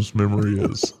favorite Christmas memory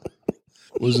is.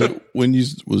 Was it when you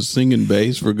was singing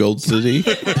bass for Gold City?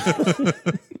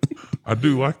 I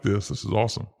do like this. This is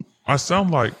awesome. I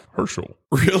sound like Herschel.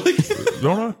 Really?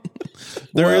 Don't I?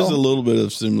 There is a little bit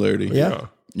of similarity. Yeah.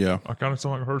 Yeah. I kind of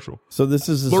sound like Herschel. So this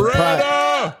is a surprise.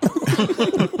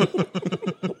 Loretta!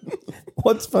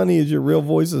 What's funny is your real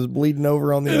voice is bleeding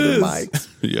over on the other mics.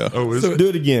 Yeah. Oh, is it? Do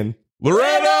it again.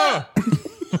 Loretta!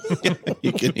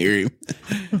 You can hear him.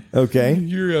 Okay.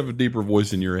 You have a deeper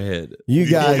voice in your head. You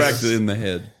Go back guys, to in the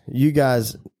head. you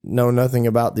guys know nothing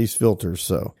about these filters,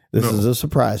 so this is a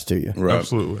surprise to you. Right.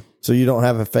 Absolutely. So you don't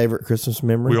have a favorite Christmas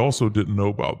memory? We also didn't know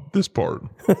about this part.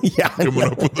 Yeah. Coming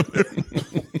up with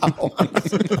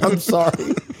it. I'm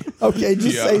sorry. Okay,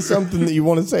 just say something that you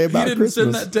want to say about He didn't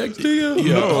Christmas. send that text to you?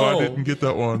 No, I Oh. didn't get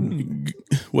that one.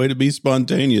 Way to be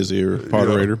spontaneous here,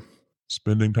 moderator.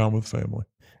 Spending time with family.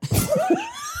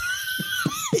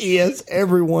 Yes,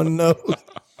 everyone knows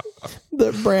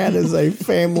that Brad is a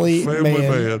family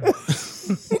man.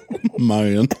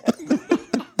 Man.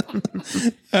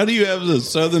 How do you have the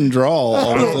southern drawl?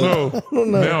 I don't know.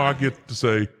 Now I get to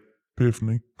say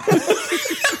Epiphany.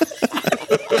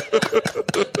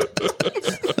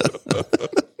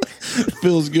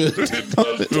 Feels good. It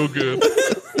does feel good.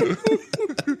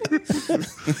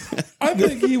 I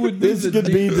think he would be This could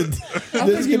be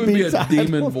he would be a titled-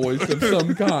 demon voice of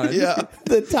some kind. Yeah,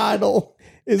 the title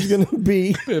is going to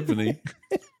be Epiphany.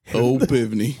 Oh,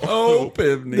 Pivney. Oh,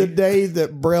 Pivney. the day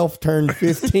that Brelf turned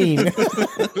 15.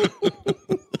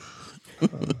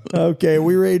 Okay,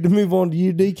 we ready to move on to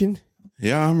you, Deacon?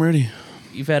 Yeah, I'm ready.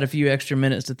 You've had a few extra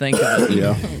minutes to think of it.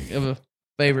 Yeah. Of a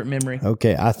favorite memory.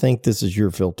 Okay, I think this is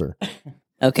your filter.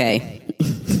 Okay.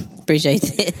 Appreciate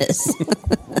this.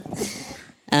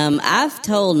 I've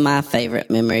told my favorite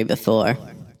memory before.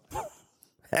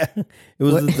 It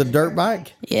was the dirt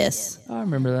bike? Yes. I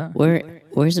remember that.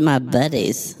 Where's my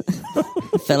buddies?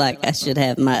 I feel like I should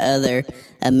have my other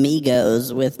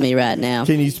amigos with me right now.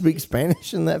 Can you speak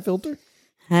Spanish in that filter?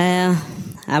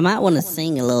 I might want to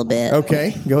sing a little bit.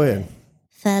 Okay, go ahead.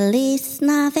 Feliz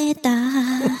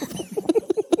Navidad.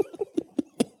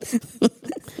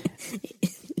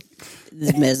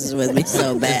 This messes with me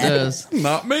so It bad. does.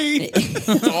 Not me. That's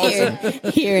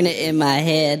awesome. Hearing it in my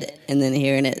head and then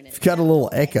hearing it, It's got a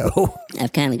little echo.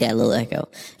 I've kind of got a little echo.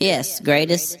 Yes,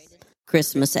 greatest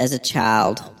Christmas as a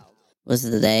child was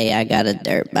the day I got a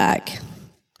dirt bike,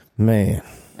 Man.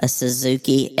 a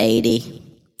Suzuki 80.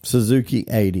 Suzuki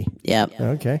 80. Yep.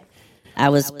 Okay. I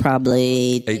was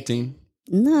probably 18.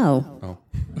 no Oh.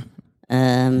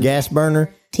 Gas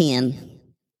burner. 10.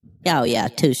 Oh yeah,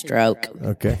 2-stroke.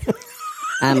 Okay.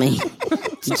 I mean,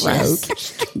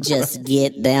 just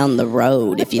get down the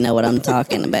road if you know what I'm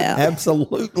talking about.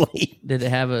 Absolutely. Did it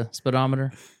have a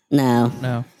speedometer? No,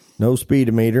 No. No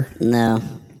speedometer. no,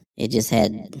 it just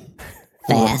had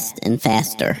fast and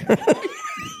faster.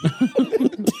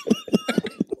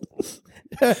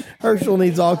 Herschel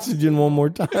needs oxygen one more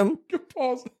time.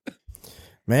 Pause.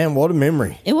 Man, what a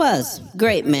memory. It was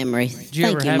great memory. Did you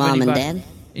Thank ever you, have Mom and anybody- Dad.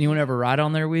 Anyone ever ride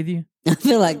on there with you? I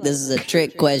feel like this is a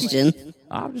trick question.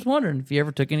 I'm just wondering if you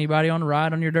ever took anybody on a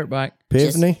ride on your dirt bike.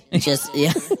 Epiphany. Just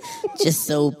yeah, just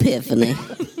so epiphany.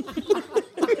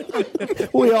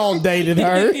 We all dated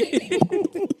her.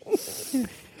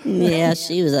 Yeah,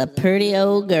 she was a pretty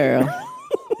old girl.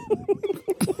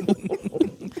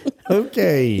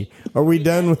 Okay. Are we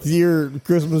done with your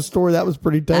Christmas story? That was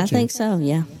pretty touching. I think so.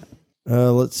 Yeah.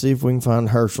 Let's see if we can find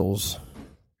Herschel's.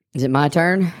 Is it my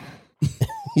turn?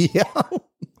 Yeah.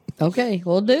 Okay,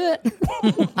 we'll do it.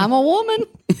 I'm a woman.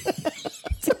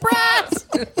 Surprise!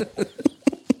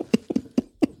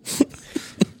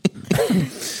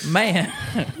 Man,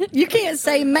 You can't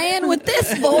say man with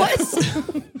this voice.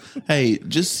 Hey,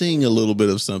 just sing a little bit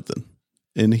of something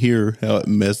and hear how it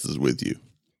messes with you.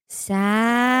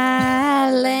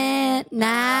 Silent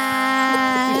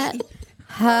night,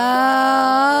 holy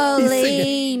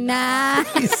night.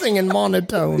 He's singing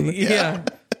monotone. yeah,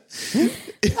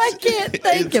 I can't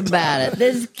think about it.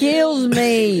 This kills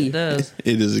me. it does.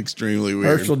 It is extremely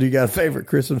weird. Herschel, do you got a favorite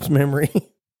Christmas memory?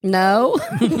 No,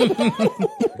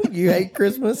 You hate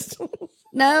Christmas?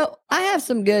 no, I have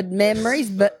some good memories,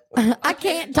 but I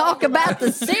can't talk about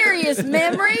the serious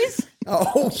memories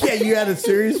Oh, yeah, you had a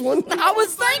serious one? I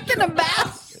was thinking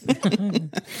about.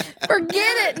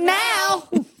 Forget it now.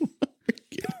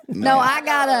 No, I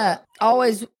gotta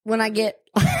always when I get.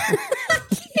 I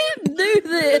can't do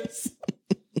this.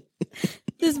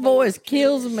 This voice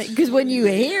kills me because when you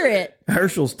hear it,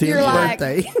 Herschel's 10th You're like-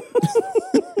 birthday.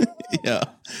 Yeah.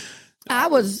 I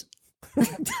was.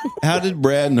 How did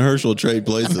Brad and Herschel trade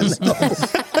places?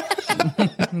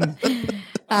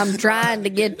 I'm trying to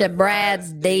get to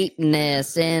Brad's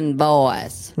deepness in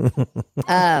voice.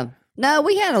 No,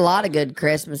 we had a lot of good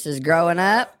Christmases growing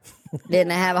up.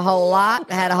 Didn't have a whole lot.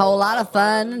 Had a whole lot of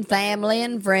fun and family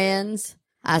and friends.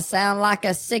 I sound like a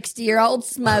 60-year-old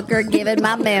smoker giving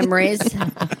my memories.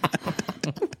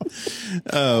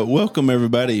 Welcome,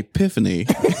 everybody. Epiphany.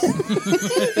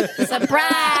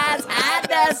 Surprise! Hi,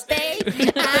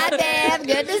 Dusty. Hi, Deb.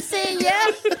 Good to see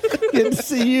you. Good to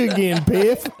see you again,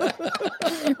 Piff.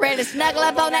 Ready to snuggle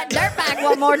up on that dirt bike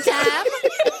one more time?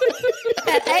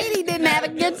 That 80 didn't have a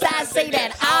good size seat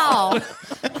at all.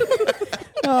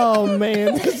 Oh,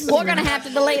 man. We're going to have to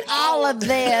delete all of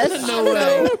this. No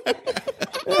way.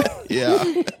 Yeah.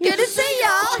 Good to see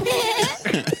y'all.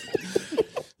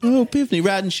 Oh, Epiphany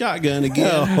riding shotgun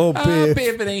again. Oh, Piff.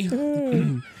 Epiphany.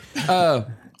 Oh,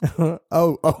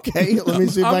 okay. Let me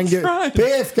see if I can trying. get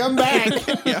Piff, come back.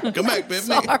 Yeah, come back,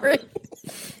 Epiphany. Sorry.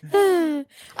 I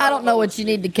don't know what you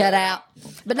need to cut out.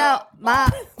 But no,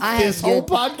 I had This whole good-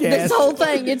 podcast. This whole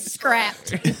thing, it's scrapped.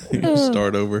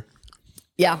 Start over.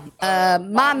 Yeah.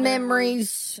 My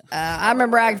memories, I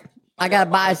remember I got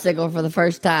a bicycle for the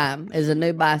first time as a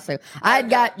new bicycle. I had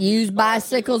got used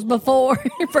bicycles before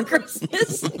for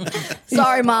Christmas.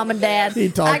 Sorry, Mom and Dad. He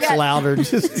talks louder.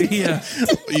 Just Yeah.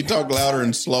 You talk louder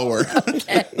and slower.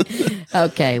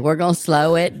 Okay, we're going to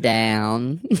slow it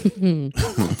down.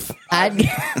 I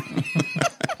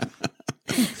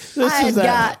had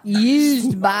got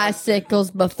used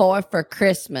bicycles before for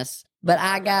Christmas, but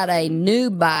I got a new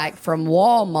bike from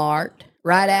Walmart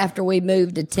right after we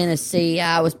moved to Tennessee.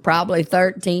 I was probably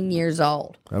 13 years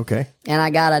old, Okay. and I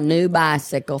got a new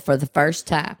bicycle for the first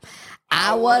time.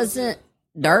 I wasn't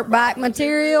dirt bike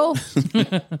material,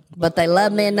 but they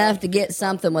loved me enough to get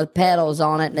something with pedals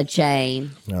on it and a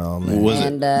chain. Oh, man.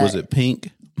 Was it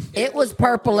pink? It was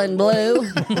purple and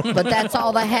blue, but that's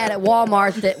all they had at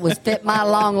Walmart that was fit my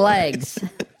long legs.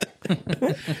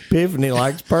 Epiphany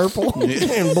likes purple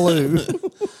and blue.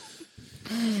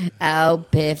 Oh,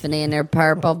 Epiphany and their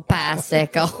purple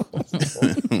bicycle.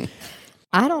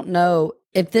 I don't know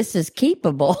if this is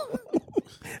keepable.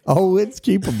 Oh, it's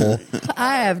keepable.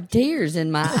 I have tears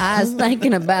in my eyes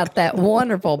thinking about that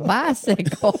wonderful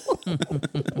bicycle.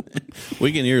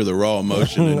 We can hear the raw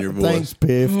emotion in your voice. Thanks,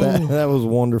 Piff. That was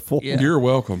wonderful. Yeah. You're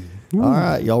welcome. All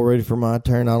right, y'all ready for my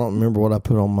turn? I don't remember what I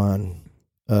put on mine.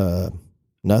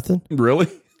 Nothing? Really?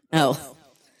 Oh,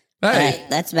 Hey.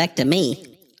 that's back to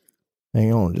me.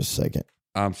 Hang on just a second.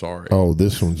 I'm sorry. Oh,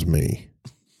 this one's me.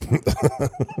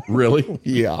 Really?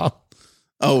 Yeah.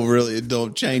 Oh, really? It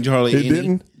don't change hardly It any?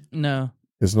 didn't? No,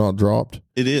 It's not dropped?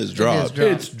 It is dropped.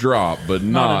 It's dropped, but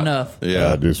not not. enough.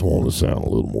 Yeah. I just want to sound a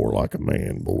little more like a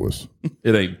man, boys.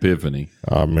 It ain't Epiphany.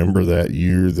 I remember that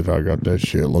year that I got that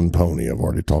Shetland pony. I've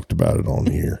already talked about it on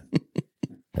here.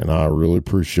 And I really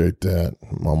appreciate that.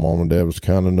 My mom and dad was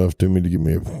kind enough to me to give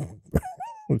me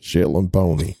a Shetland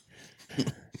pony.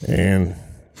 And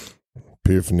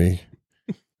Epiphany,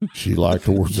 she liked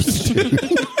horses too.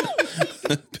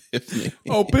 Epiphany.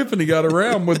 Oh, Epiphany got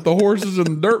around with the horses and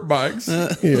the dirt bikes.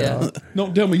 Yeah.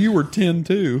 Don't tell me you were 10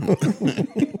 too.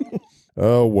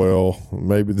 Oh, well,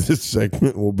 maybe this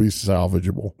segment will be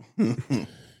salvageable. I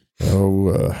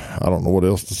don't know what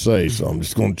else to say, so I'm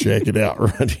just going to check it out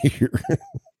right here.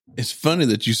 It's funny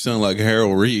that you sound like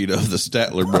Harold Reed of the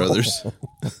Statler Brothers.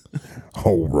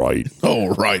 All right. All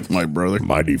right, my brother.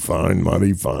 Mighty fine,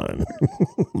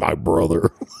 my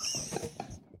brother.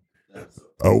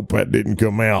 Hope that didn't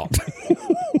come out.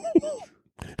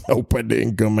 Hope that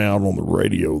didn't come out on the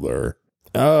radio there.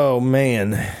 Oh,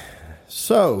 man.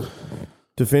 So,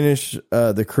 to finish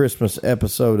the Christmas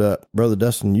episode up, Brother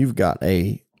Dustin, you've got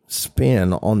a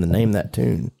spin on the Name That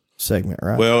Tune segment,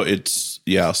 right? Well, it's,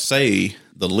 say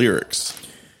the lyrics.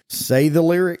 Say the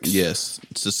lyrics? Yes,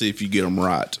 to see if you get them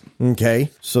right. Okay.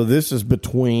 So, this is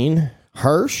between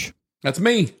Hirsch, That's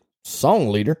me. song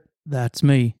leader, That's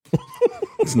me.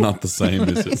 It's not the same,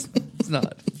 is it? It's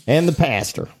not. and the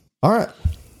pastor. All right.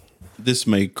 This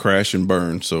may crash and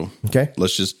burn, so Okay.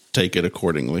 let's just take it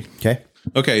accordingly. Okay.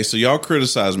 Okay, so y'all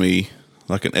criticized me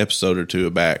like an episode or two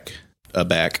back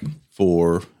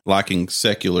for liking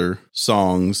secular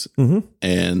songs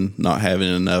and not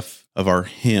having enough of our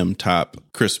hymn type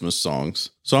Christmas songs.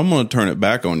 So I'm going to turn it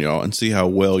back on y'all and see how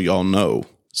well y'all know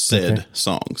said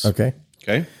songs. Okay.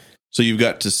 Okay. So you've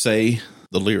got to say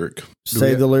the lyric.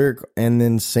 Say the lyric and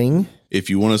then sing. If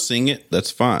you want to sing it,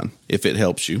 that's fine, if it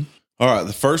helps you. All right,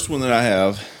 the first one that I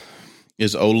have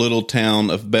is O Little Town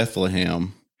of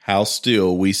Bethlehem, how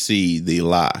still we see thee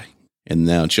lie. And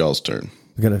now it's y'all's turn.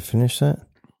 We got to finish that.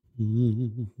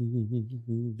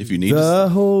 If you need The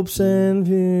hopes and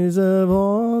fears of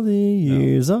all the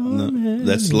years on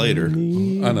that's later. I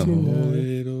know.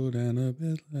 Little down of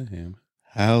Bethlehem.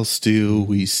 How still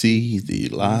we see thee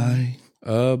lie.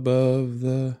 Above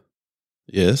the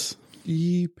Yes.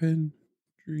 deep and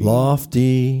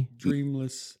lofty.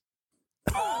 dreamless.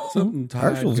 Something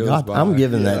tired Herschel's goes got. by. I'm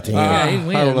giving that to him. Yeah, he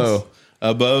I don't wins. know.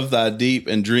 Above thy deep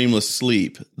and dreamless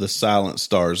sleep, the silent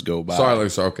stars go by.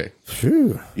 Silence. Okay.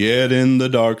 Phew. Yet in the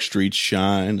dark streets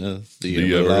shineth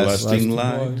the everlasting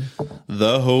light.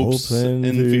 The hopes Hope and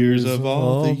and fears fears of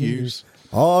all the years.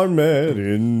 Are met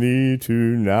in thee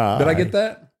tonight. Did I get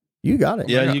that? You got it.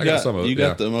 Yeah, I you got got some of it, you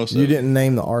got yeah. the most. You of it. didn't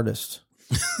name the artist.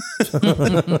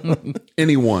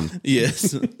 Anyone.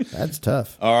 Yes. That's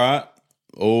tough. All right.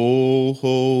 Oh,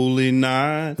 holy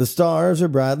night. The stars are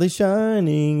brightly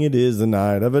shining. It is the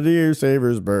night of a dear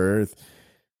Savior's birth.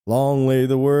 Long lay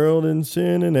the world in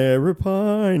sin and error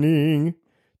pining,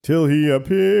 till he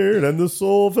appeared and the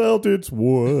soul felt its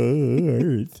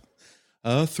worth.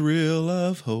 A thrill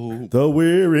of hope. The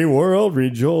weary world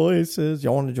rejoices.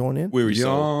 Y'all want to join in? Weary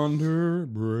soul. Yonder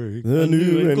break. The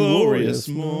new and glorious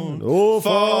morn. Oh,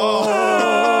 fall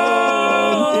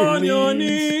on your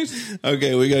knees.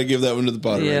 Okay, we got to give that one to the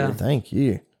Potter. Yeah. Thank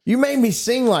you. You made me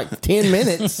sing like 10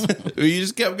 minutes. You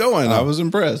just kept going. I was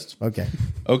impressed. Okay.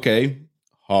 Okay.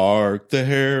 Hark the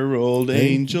herald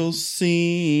angels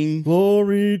sing.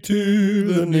 Glory to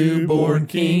the newborn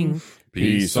King.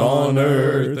 Peace on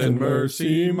earth and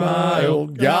mercy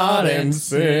mild. God and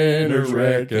sinners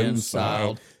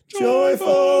reconciled. Joyful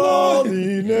all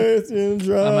the nations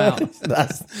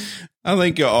rise. I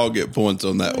think y'all all get points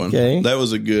on that one. Okay. That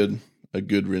was a good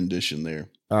rendition there.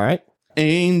 All right.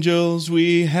 Angels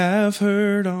we have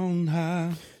heard on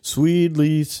high.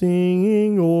 Sweetly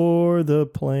singing o'er the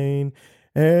plain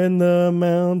and the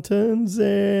mountains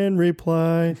and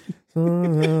reply. I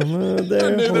knew that's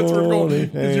where we're going.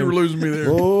 Because you were losing me there.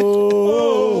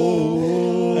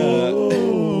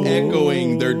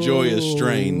 Echoing their joyous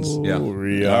strains. Yeah. All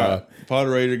right.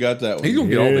 Potterator got that one. He's going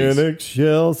to get all In these.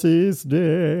 excelsis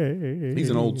day. He's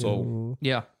an old soul.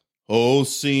 Yeah. Oh,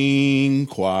 sing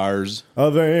choirs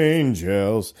of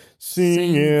angels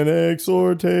singing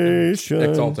exhortation.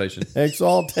 Exaltation.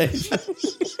 Exaltation.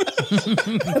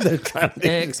 They're trying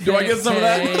to Do I get some of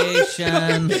that?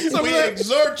 We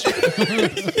exhort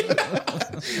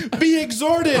you. Be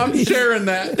exhorted. I'm sharing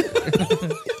that.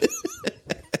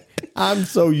 I'm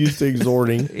so used to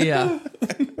exhorting. Yeah.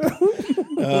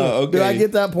 Okay. Did I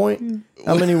get that point?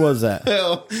 How many was that?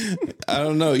 Hell, I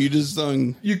don't know. You just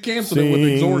sung You canceled it with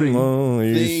exhorting.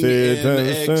 sing in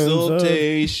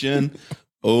exaltation.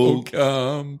 Oh,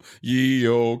 come ye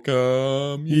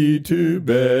to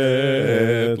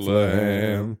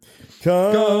Bethlehem.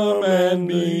 Come and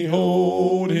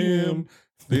behold him,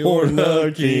 born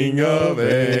the King of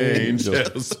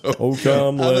angels. Oh,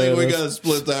 come. I think we let got to us-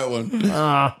 split that one.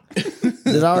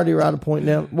 Did I already write a point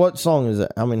down? What song is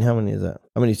that? How many is that?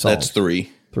 How many songs? That's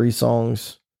 3. 3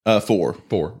 songs. 4. That's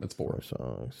 4. 4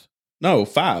 songs. No,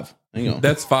 5. Hang on.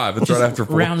 That's 5. It's right after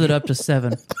 4. Round it up to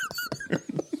 7.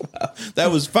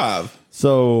 That was 5.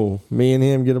 So me and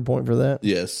him get a point for that?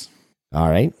 Yes. All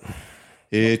right.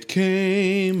 It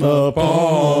came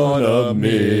Upon a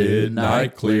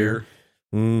midnight clear.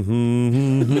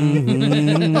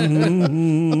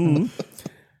 Mm-hmm.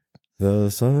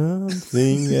 The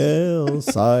something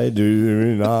else I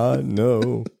do not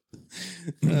know.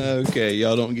 Okay,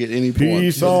 y'all don't get any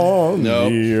Peace points. on No.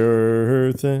 the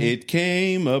earth. It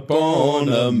came upon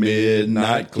a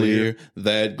midnight clear,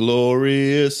 that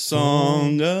glorious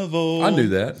song of old. I knew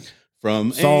that.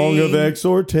 From Song of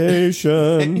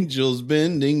exhortation. angels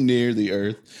bending near the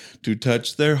earth to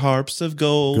touch their harps of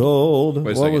gold. Gold. Wait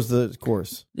a What second. was the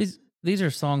chorus? These are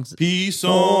songs. Peace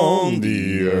on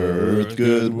the earth,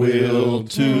 goodwill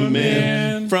to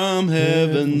men, from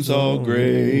heaven's all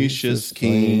gracious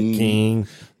King.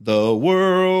 The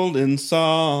world in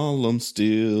solemn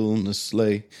stillness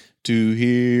lay to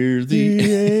hear the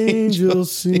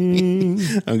angels sing.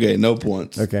 Okay, no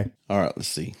points. Okay. All right, let's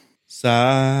see.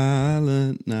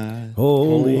 Silent night.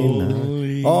 Holy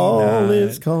night. All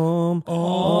is calm.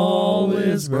 All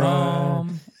is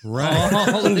calm.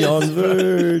 All Yon is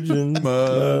virgin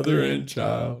Mother and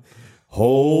child.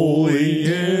 Holy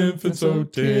infant, so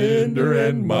tender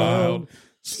and mild.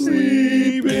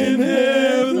 Sleep in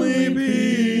heavenly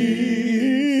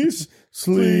peace.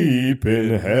 Sleep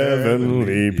in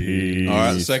heavenly peace. All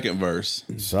right, second verse.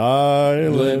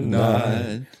 Silent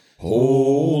night.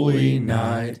 Holy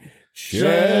night.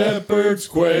 Shepherds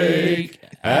quake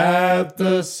at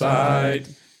the sight.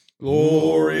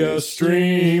 Glorious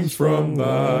streams from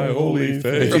thy holy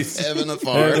face. Heaven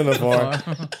afar. Heaven afar.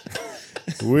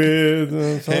 With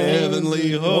the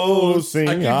Heavenly hosts sing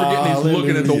I keep forgetting he's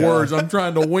looking at the hallelujah. words. I'm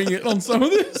trying to wing it on some of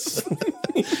this. I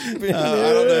don't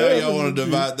know how y'all want to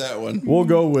divide that one. We'll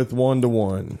go with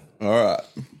 1-1. All right.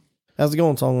 How's it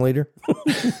going, song leader?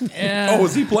 Yeah. Oh,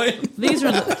 is he playing? These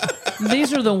are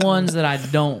the ones that I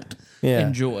don't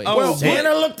enjoy. Oh, Santa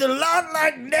looked a lot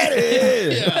like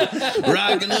Daddy.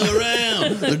 rocking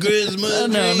around the Christmas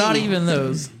No, tree. not even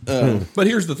those. But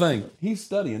here's the thing. He's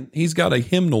studying. He's got a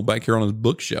hymnal back here on his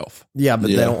bookshelf. Yeah,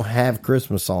 but Yeah. they don't have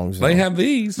Christmas songs. They now. have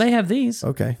these. They have these.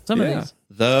 Okay. Some Yeah. of these.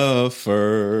 The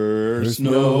first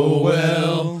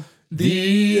Noel.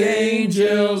 The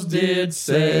angels did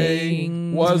say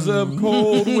was a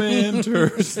cold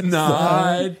winter's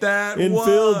night that In was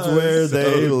fields where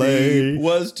they so lay. deep.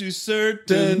 Was to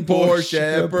certain And poor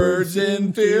shepherds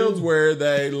in fields where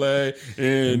they lay,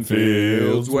 in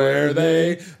fields where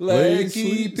they lay,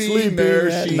 keeping their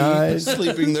at sheep. night.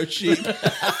 sleeping their sheep.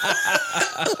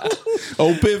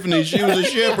 Epiphany, she was a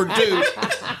shepherd too.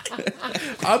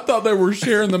 I thought they were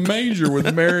sharing the manger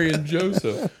with Mary and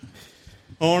Joseph.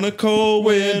 On a cold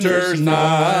winter's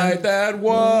night. that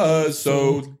was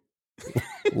so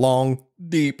Long.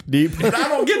 deep. Deep. But I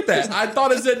don't get that. I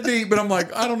thought it said deep, but I'm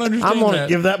like, I don't understand I'm going to that.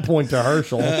 give that point to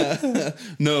Herschel.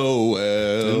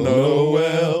 Noel.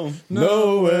 Noel.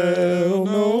 Noel.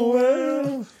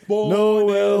 Noel.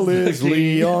 Noel is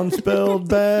Leon spelled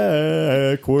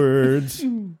backwards.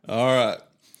 All right.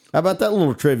 How about that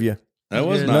little trivia? That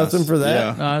was Good. nice. Nothing for that.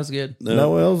 Yeah. Oh, that was good.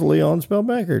 Noel's Leon spelled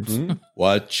backwards.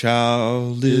 What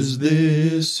child is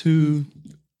this who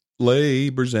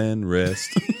labors and rest.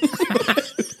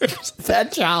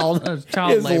 That child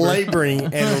Child is labor. laboring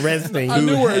and resting.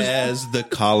 who has the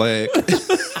colic?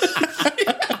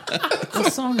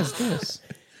 What song is this?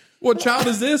 What child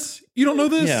is this? You don't know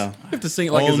this? Yeah. You have to sing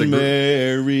it like as a On group.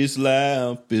 Mary's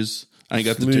lap is I ain't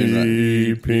got the tune right.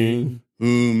 Sleeping.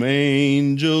 Whom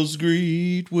angels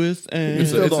greet with It's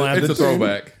angels. a, it's a, it's a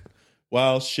throwback.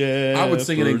 While shepherds I would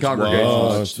sing it in congregations.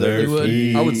 watch their You would?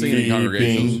 feet I would sing it in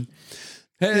congregations.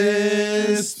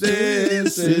 This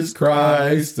is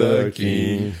Christ the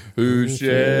King, whose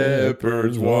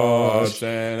shepherds watch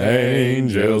and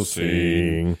angels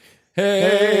sing.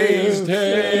 Haste,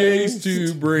 haste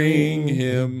to bring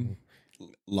him.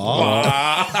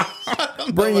 Laud.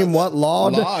 Bring him what?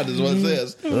 Laud? Laud is what it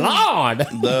says. Laud.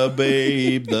 The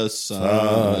babe, the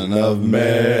son of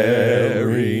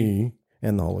Mary.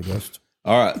 And the Holy Ghost.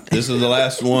 All right, this is the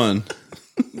last one.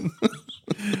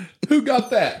 Who got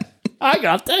that? I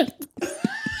got that.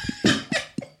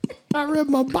 I read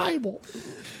my Bible.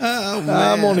 Oh,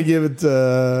 I'm going to give it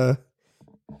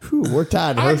we're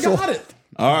tied, Herschel. I got it.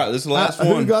 All right, this is the last one.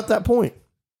 Who got that point?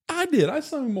 I did. I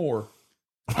sung more.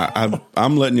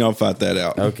 I'm letting y'all fight that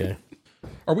out. Okay.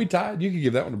 Are we tied? You can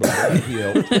give that one to Brad. He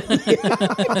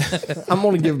helped. I'm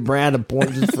going to give Brad a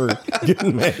point just for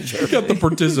good measure. Got the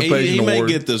participation He may award.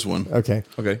 get this one. Okay.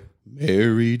 Okay.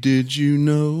 Mary, did you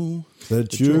know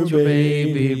that your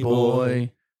baby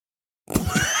boy?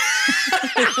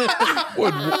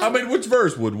 Which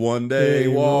verse? Would one day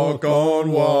walk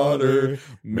on water?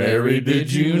 Mary,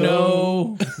 did you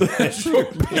know that your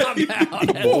baby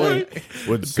boy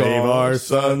would save our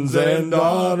sons and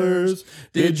daughters?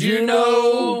 Did you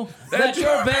know that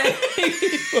your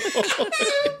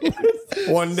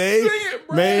baby one day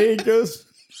make us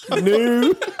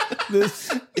new?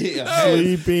 This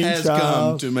sleeping has child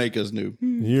come to make us new.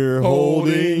 You're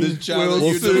holding This child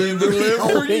will that you soon deliver.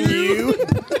 deliver you.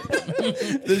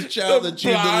 This child that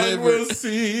you Blind will deliver.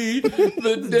 see,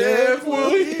 the deaf will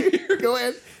hear. Go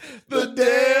ahead. The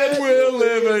dead will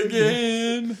live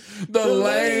again. The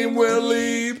lame will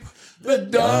leap. The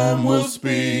dumb will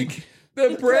speak.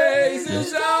 The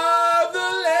praises of the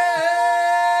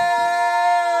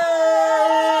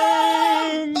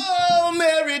Lamb. Oh,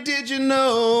 Mary, did you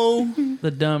know?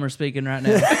 The dumb are speaking right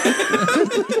now.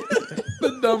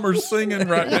 The dumb are singing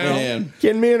right now. Man,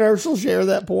 Can me and Herschel share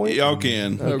that point? y'all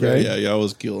can. Okay. Yeah, y'all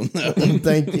was killing that one.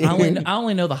 Thank you. I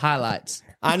only know the highlights.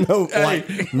 I know, like,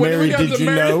 Hey, when Mary, we got did to you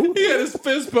Mary, know? He had his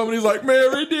fist pumping. He's like,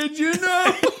 Mary, did you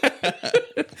know?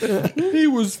 He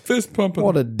was fist pumping.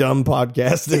 What a dumb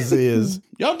podcast this is.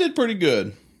 Y'all did pretty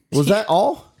good. Was that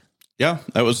all? Yeah,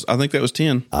 I think that was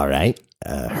 10. All right.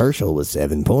 Herschel with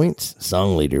 7 points.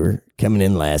 Song leader coming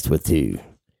in last with 2.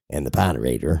 And the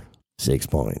Pirator, 6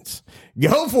 points.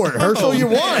 Go for it, Herschel. You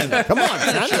won. Come on,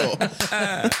 Herschel.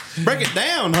 Break it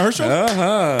down, Herschel.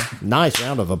 Nice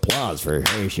round of applause for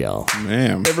Herschel.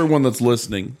 Man, Everyone that's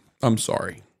listening, I'm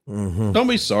sorry. don't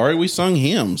be sorry. We sung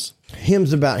hymns.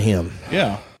 Hymns about him.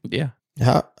 Yeah. Yeah.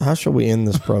 How shall we end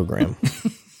this program?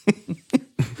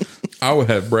 I would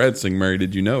have Brad sing Mary,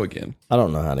 Did You Know again. I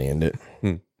don't know how to end it.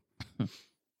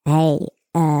 Hey,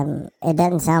 it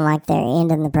doesn't sound like they're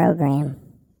ending the program.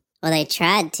 Well, they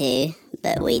tried to,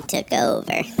 but we took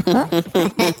over.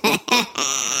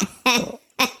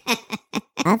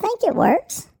 I think it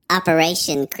works.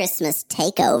 Operation Christmas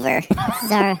Takeover. This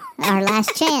is our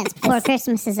last chance before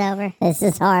Christmas is over. This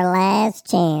is our last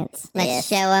chance. Let's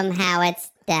show them how it's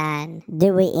done.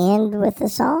 Do we end with the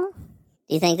song?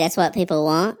 Do you think that's what people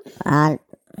want? Well,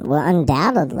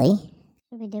 undoubtedly.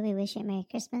 Do we wish you a Merry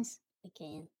Christmas? We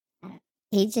can.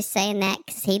 He's just saying that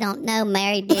because he don't know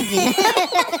Mary, did you know?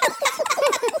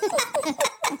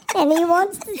 And he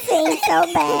wants to sing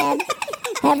so bad.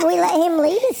 Have we let him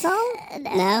lead a song?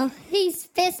 No, he's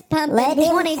fist pumping Let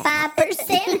him-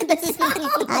 25% of the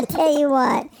song. I tell you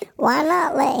what, why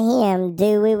not let him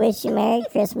do We Wish You Merry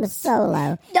Christmas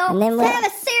solo? Don't And then we'll- have a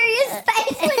serious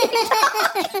face when you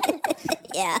talk.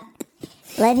 Yeah.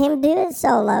 Let him do it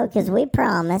solo because we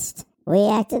promised. We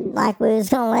acted like we was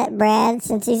going to let Brad,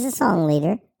 since he's a song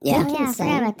leader. Yeah. he Oh, can yeah, I sing.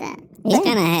 forgot about that. He Yeah.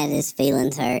 kind of had his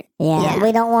feelings hurt. Yeah,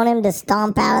 we don't want him to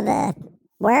stomp out of the...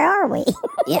 Where are we?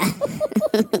 Yeah.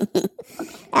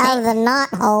 Out of the knot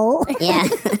hole. Yeah.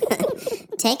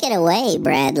 Take it away,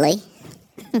 Bradley.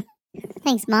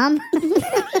 Thanks, Mom.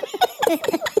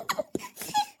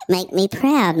 Make me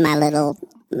proud, my little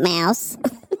mouse.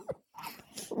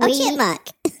 Chipmunk.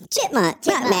 Chipmunk,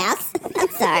 not mouse. I'm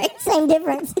sorry. Same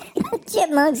difference.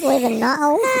 Chipmunks live in knot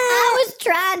holes. I was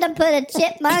trying to put a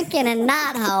chipmunk in a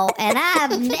knot hole, and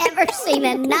I've never seen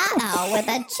a knot hole with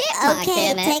a chipmunk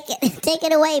in it. Take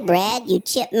it away, Brad, you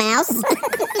chip mouse.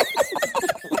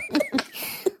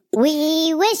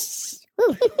 We wish...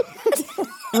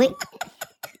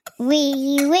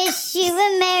 We wish you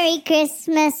a Merry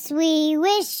Christmas. We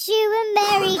wish you a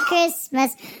Merry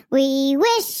Christmas. We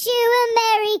wish you a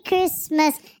Merry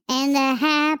Christmas and a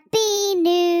Happy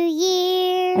New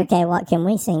Year. Okay, what can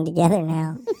we sing together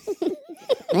now?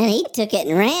 Man, he took it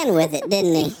and ran with it,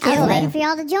 didn't he? I was waiting for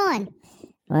y'all to join.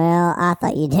 Well, I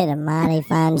thought you did a mighty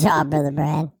fine job, Brother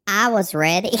Brad. I was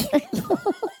ready.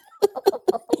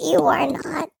 You are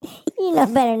not. You know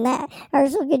better than that.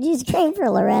 Herschel, could you scream for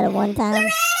Loretta one time?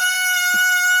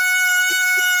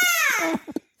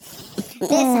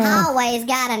 This hallway's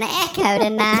got an echo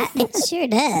tonight. It sure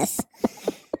does.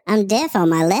 I'm deaf on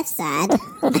my left side.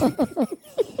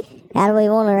 How do we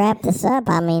want to wrap this up?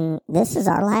 I mean, this is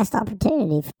our last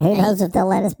opportunity. Who knows if they'll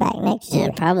let us back next year?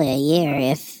 Yeah, probably a year,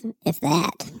 if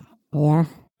that. Yeah.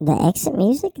 The exit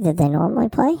music that they normally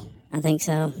play? I think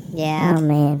so. Yeah. Oh,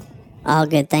 man. All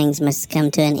good things must come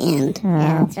to an end.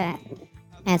 Yeah, that's right.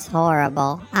 That's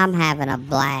horrible. I'm having a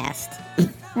blast.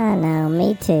 I know,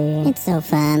 me too. It's so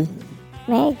fun.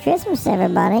 Merry Christmas,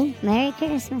 everybody. Merry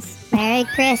Christmas. Merry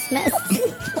Christmas.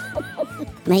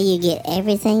 May you get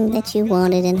everything that you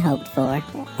wanted and hoped for.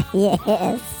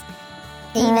 Yes.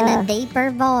 Even a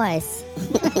deeper voice.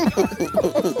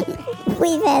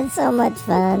 We've had so much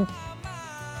fun.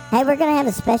 Hey, we're going to have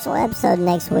a special episode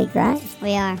next week, right?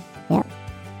 We are. Yep.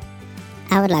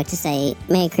 I would like to say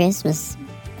Merry Christmas,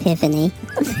 Epiphany.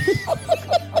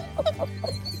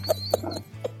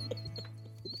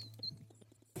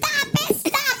 Stop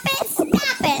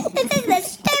it. This is the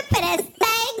stupidest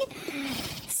thing.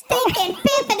 Stinking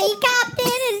Piffany copped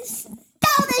in and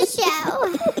stole the show.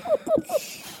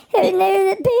 Who knew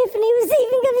that Piffany was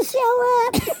even going to show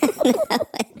up?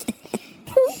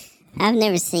 I've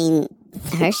never seen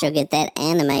Herschel get that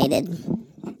animated.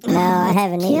 No, I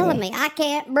haven't either. Killing me. I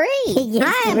can't breathe. He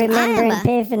gets to remembering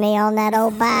Epiphany on that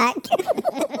old bike.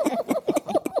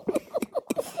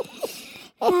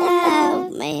 Oh,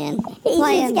 man. He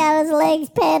just got his legs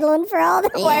pedaling for all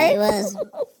the Yeah, he work. was.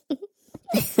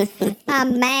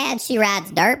 I'm mad. She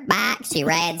rides dirt bikes. She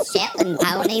rides Shetland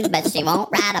ponies, but she won't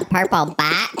ride a purple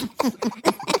bike.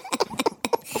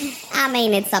 I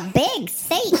mean, it's a big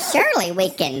seat. Surely we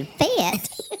can fit.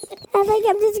 I think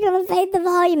I'm just going to fade the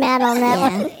volume out on that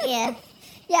one. Yeah.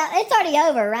 Yeah, it's already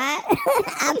over, right?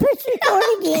 I push record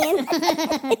again.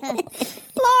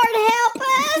 Lord help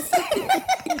us.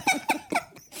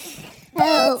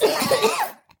 Oh,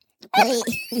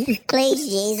 please,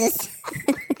 Jesus.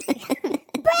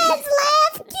 Brad's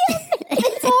laugh killed me.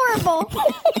 It's horrible.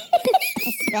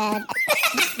 It's bad.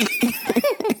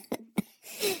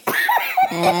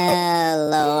 Oh,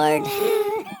 Lord.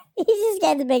 He just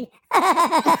got the big.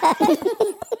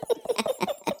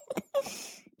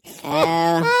 I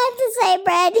have to say,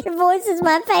 Brad, your voice is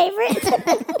my favorite.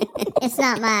 It's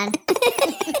not mine.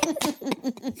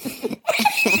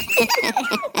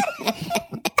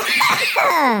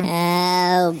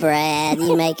 Oh, Brad,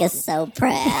 you make us so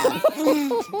proud.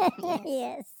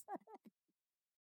 Yes.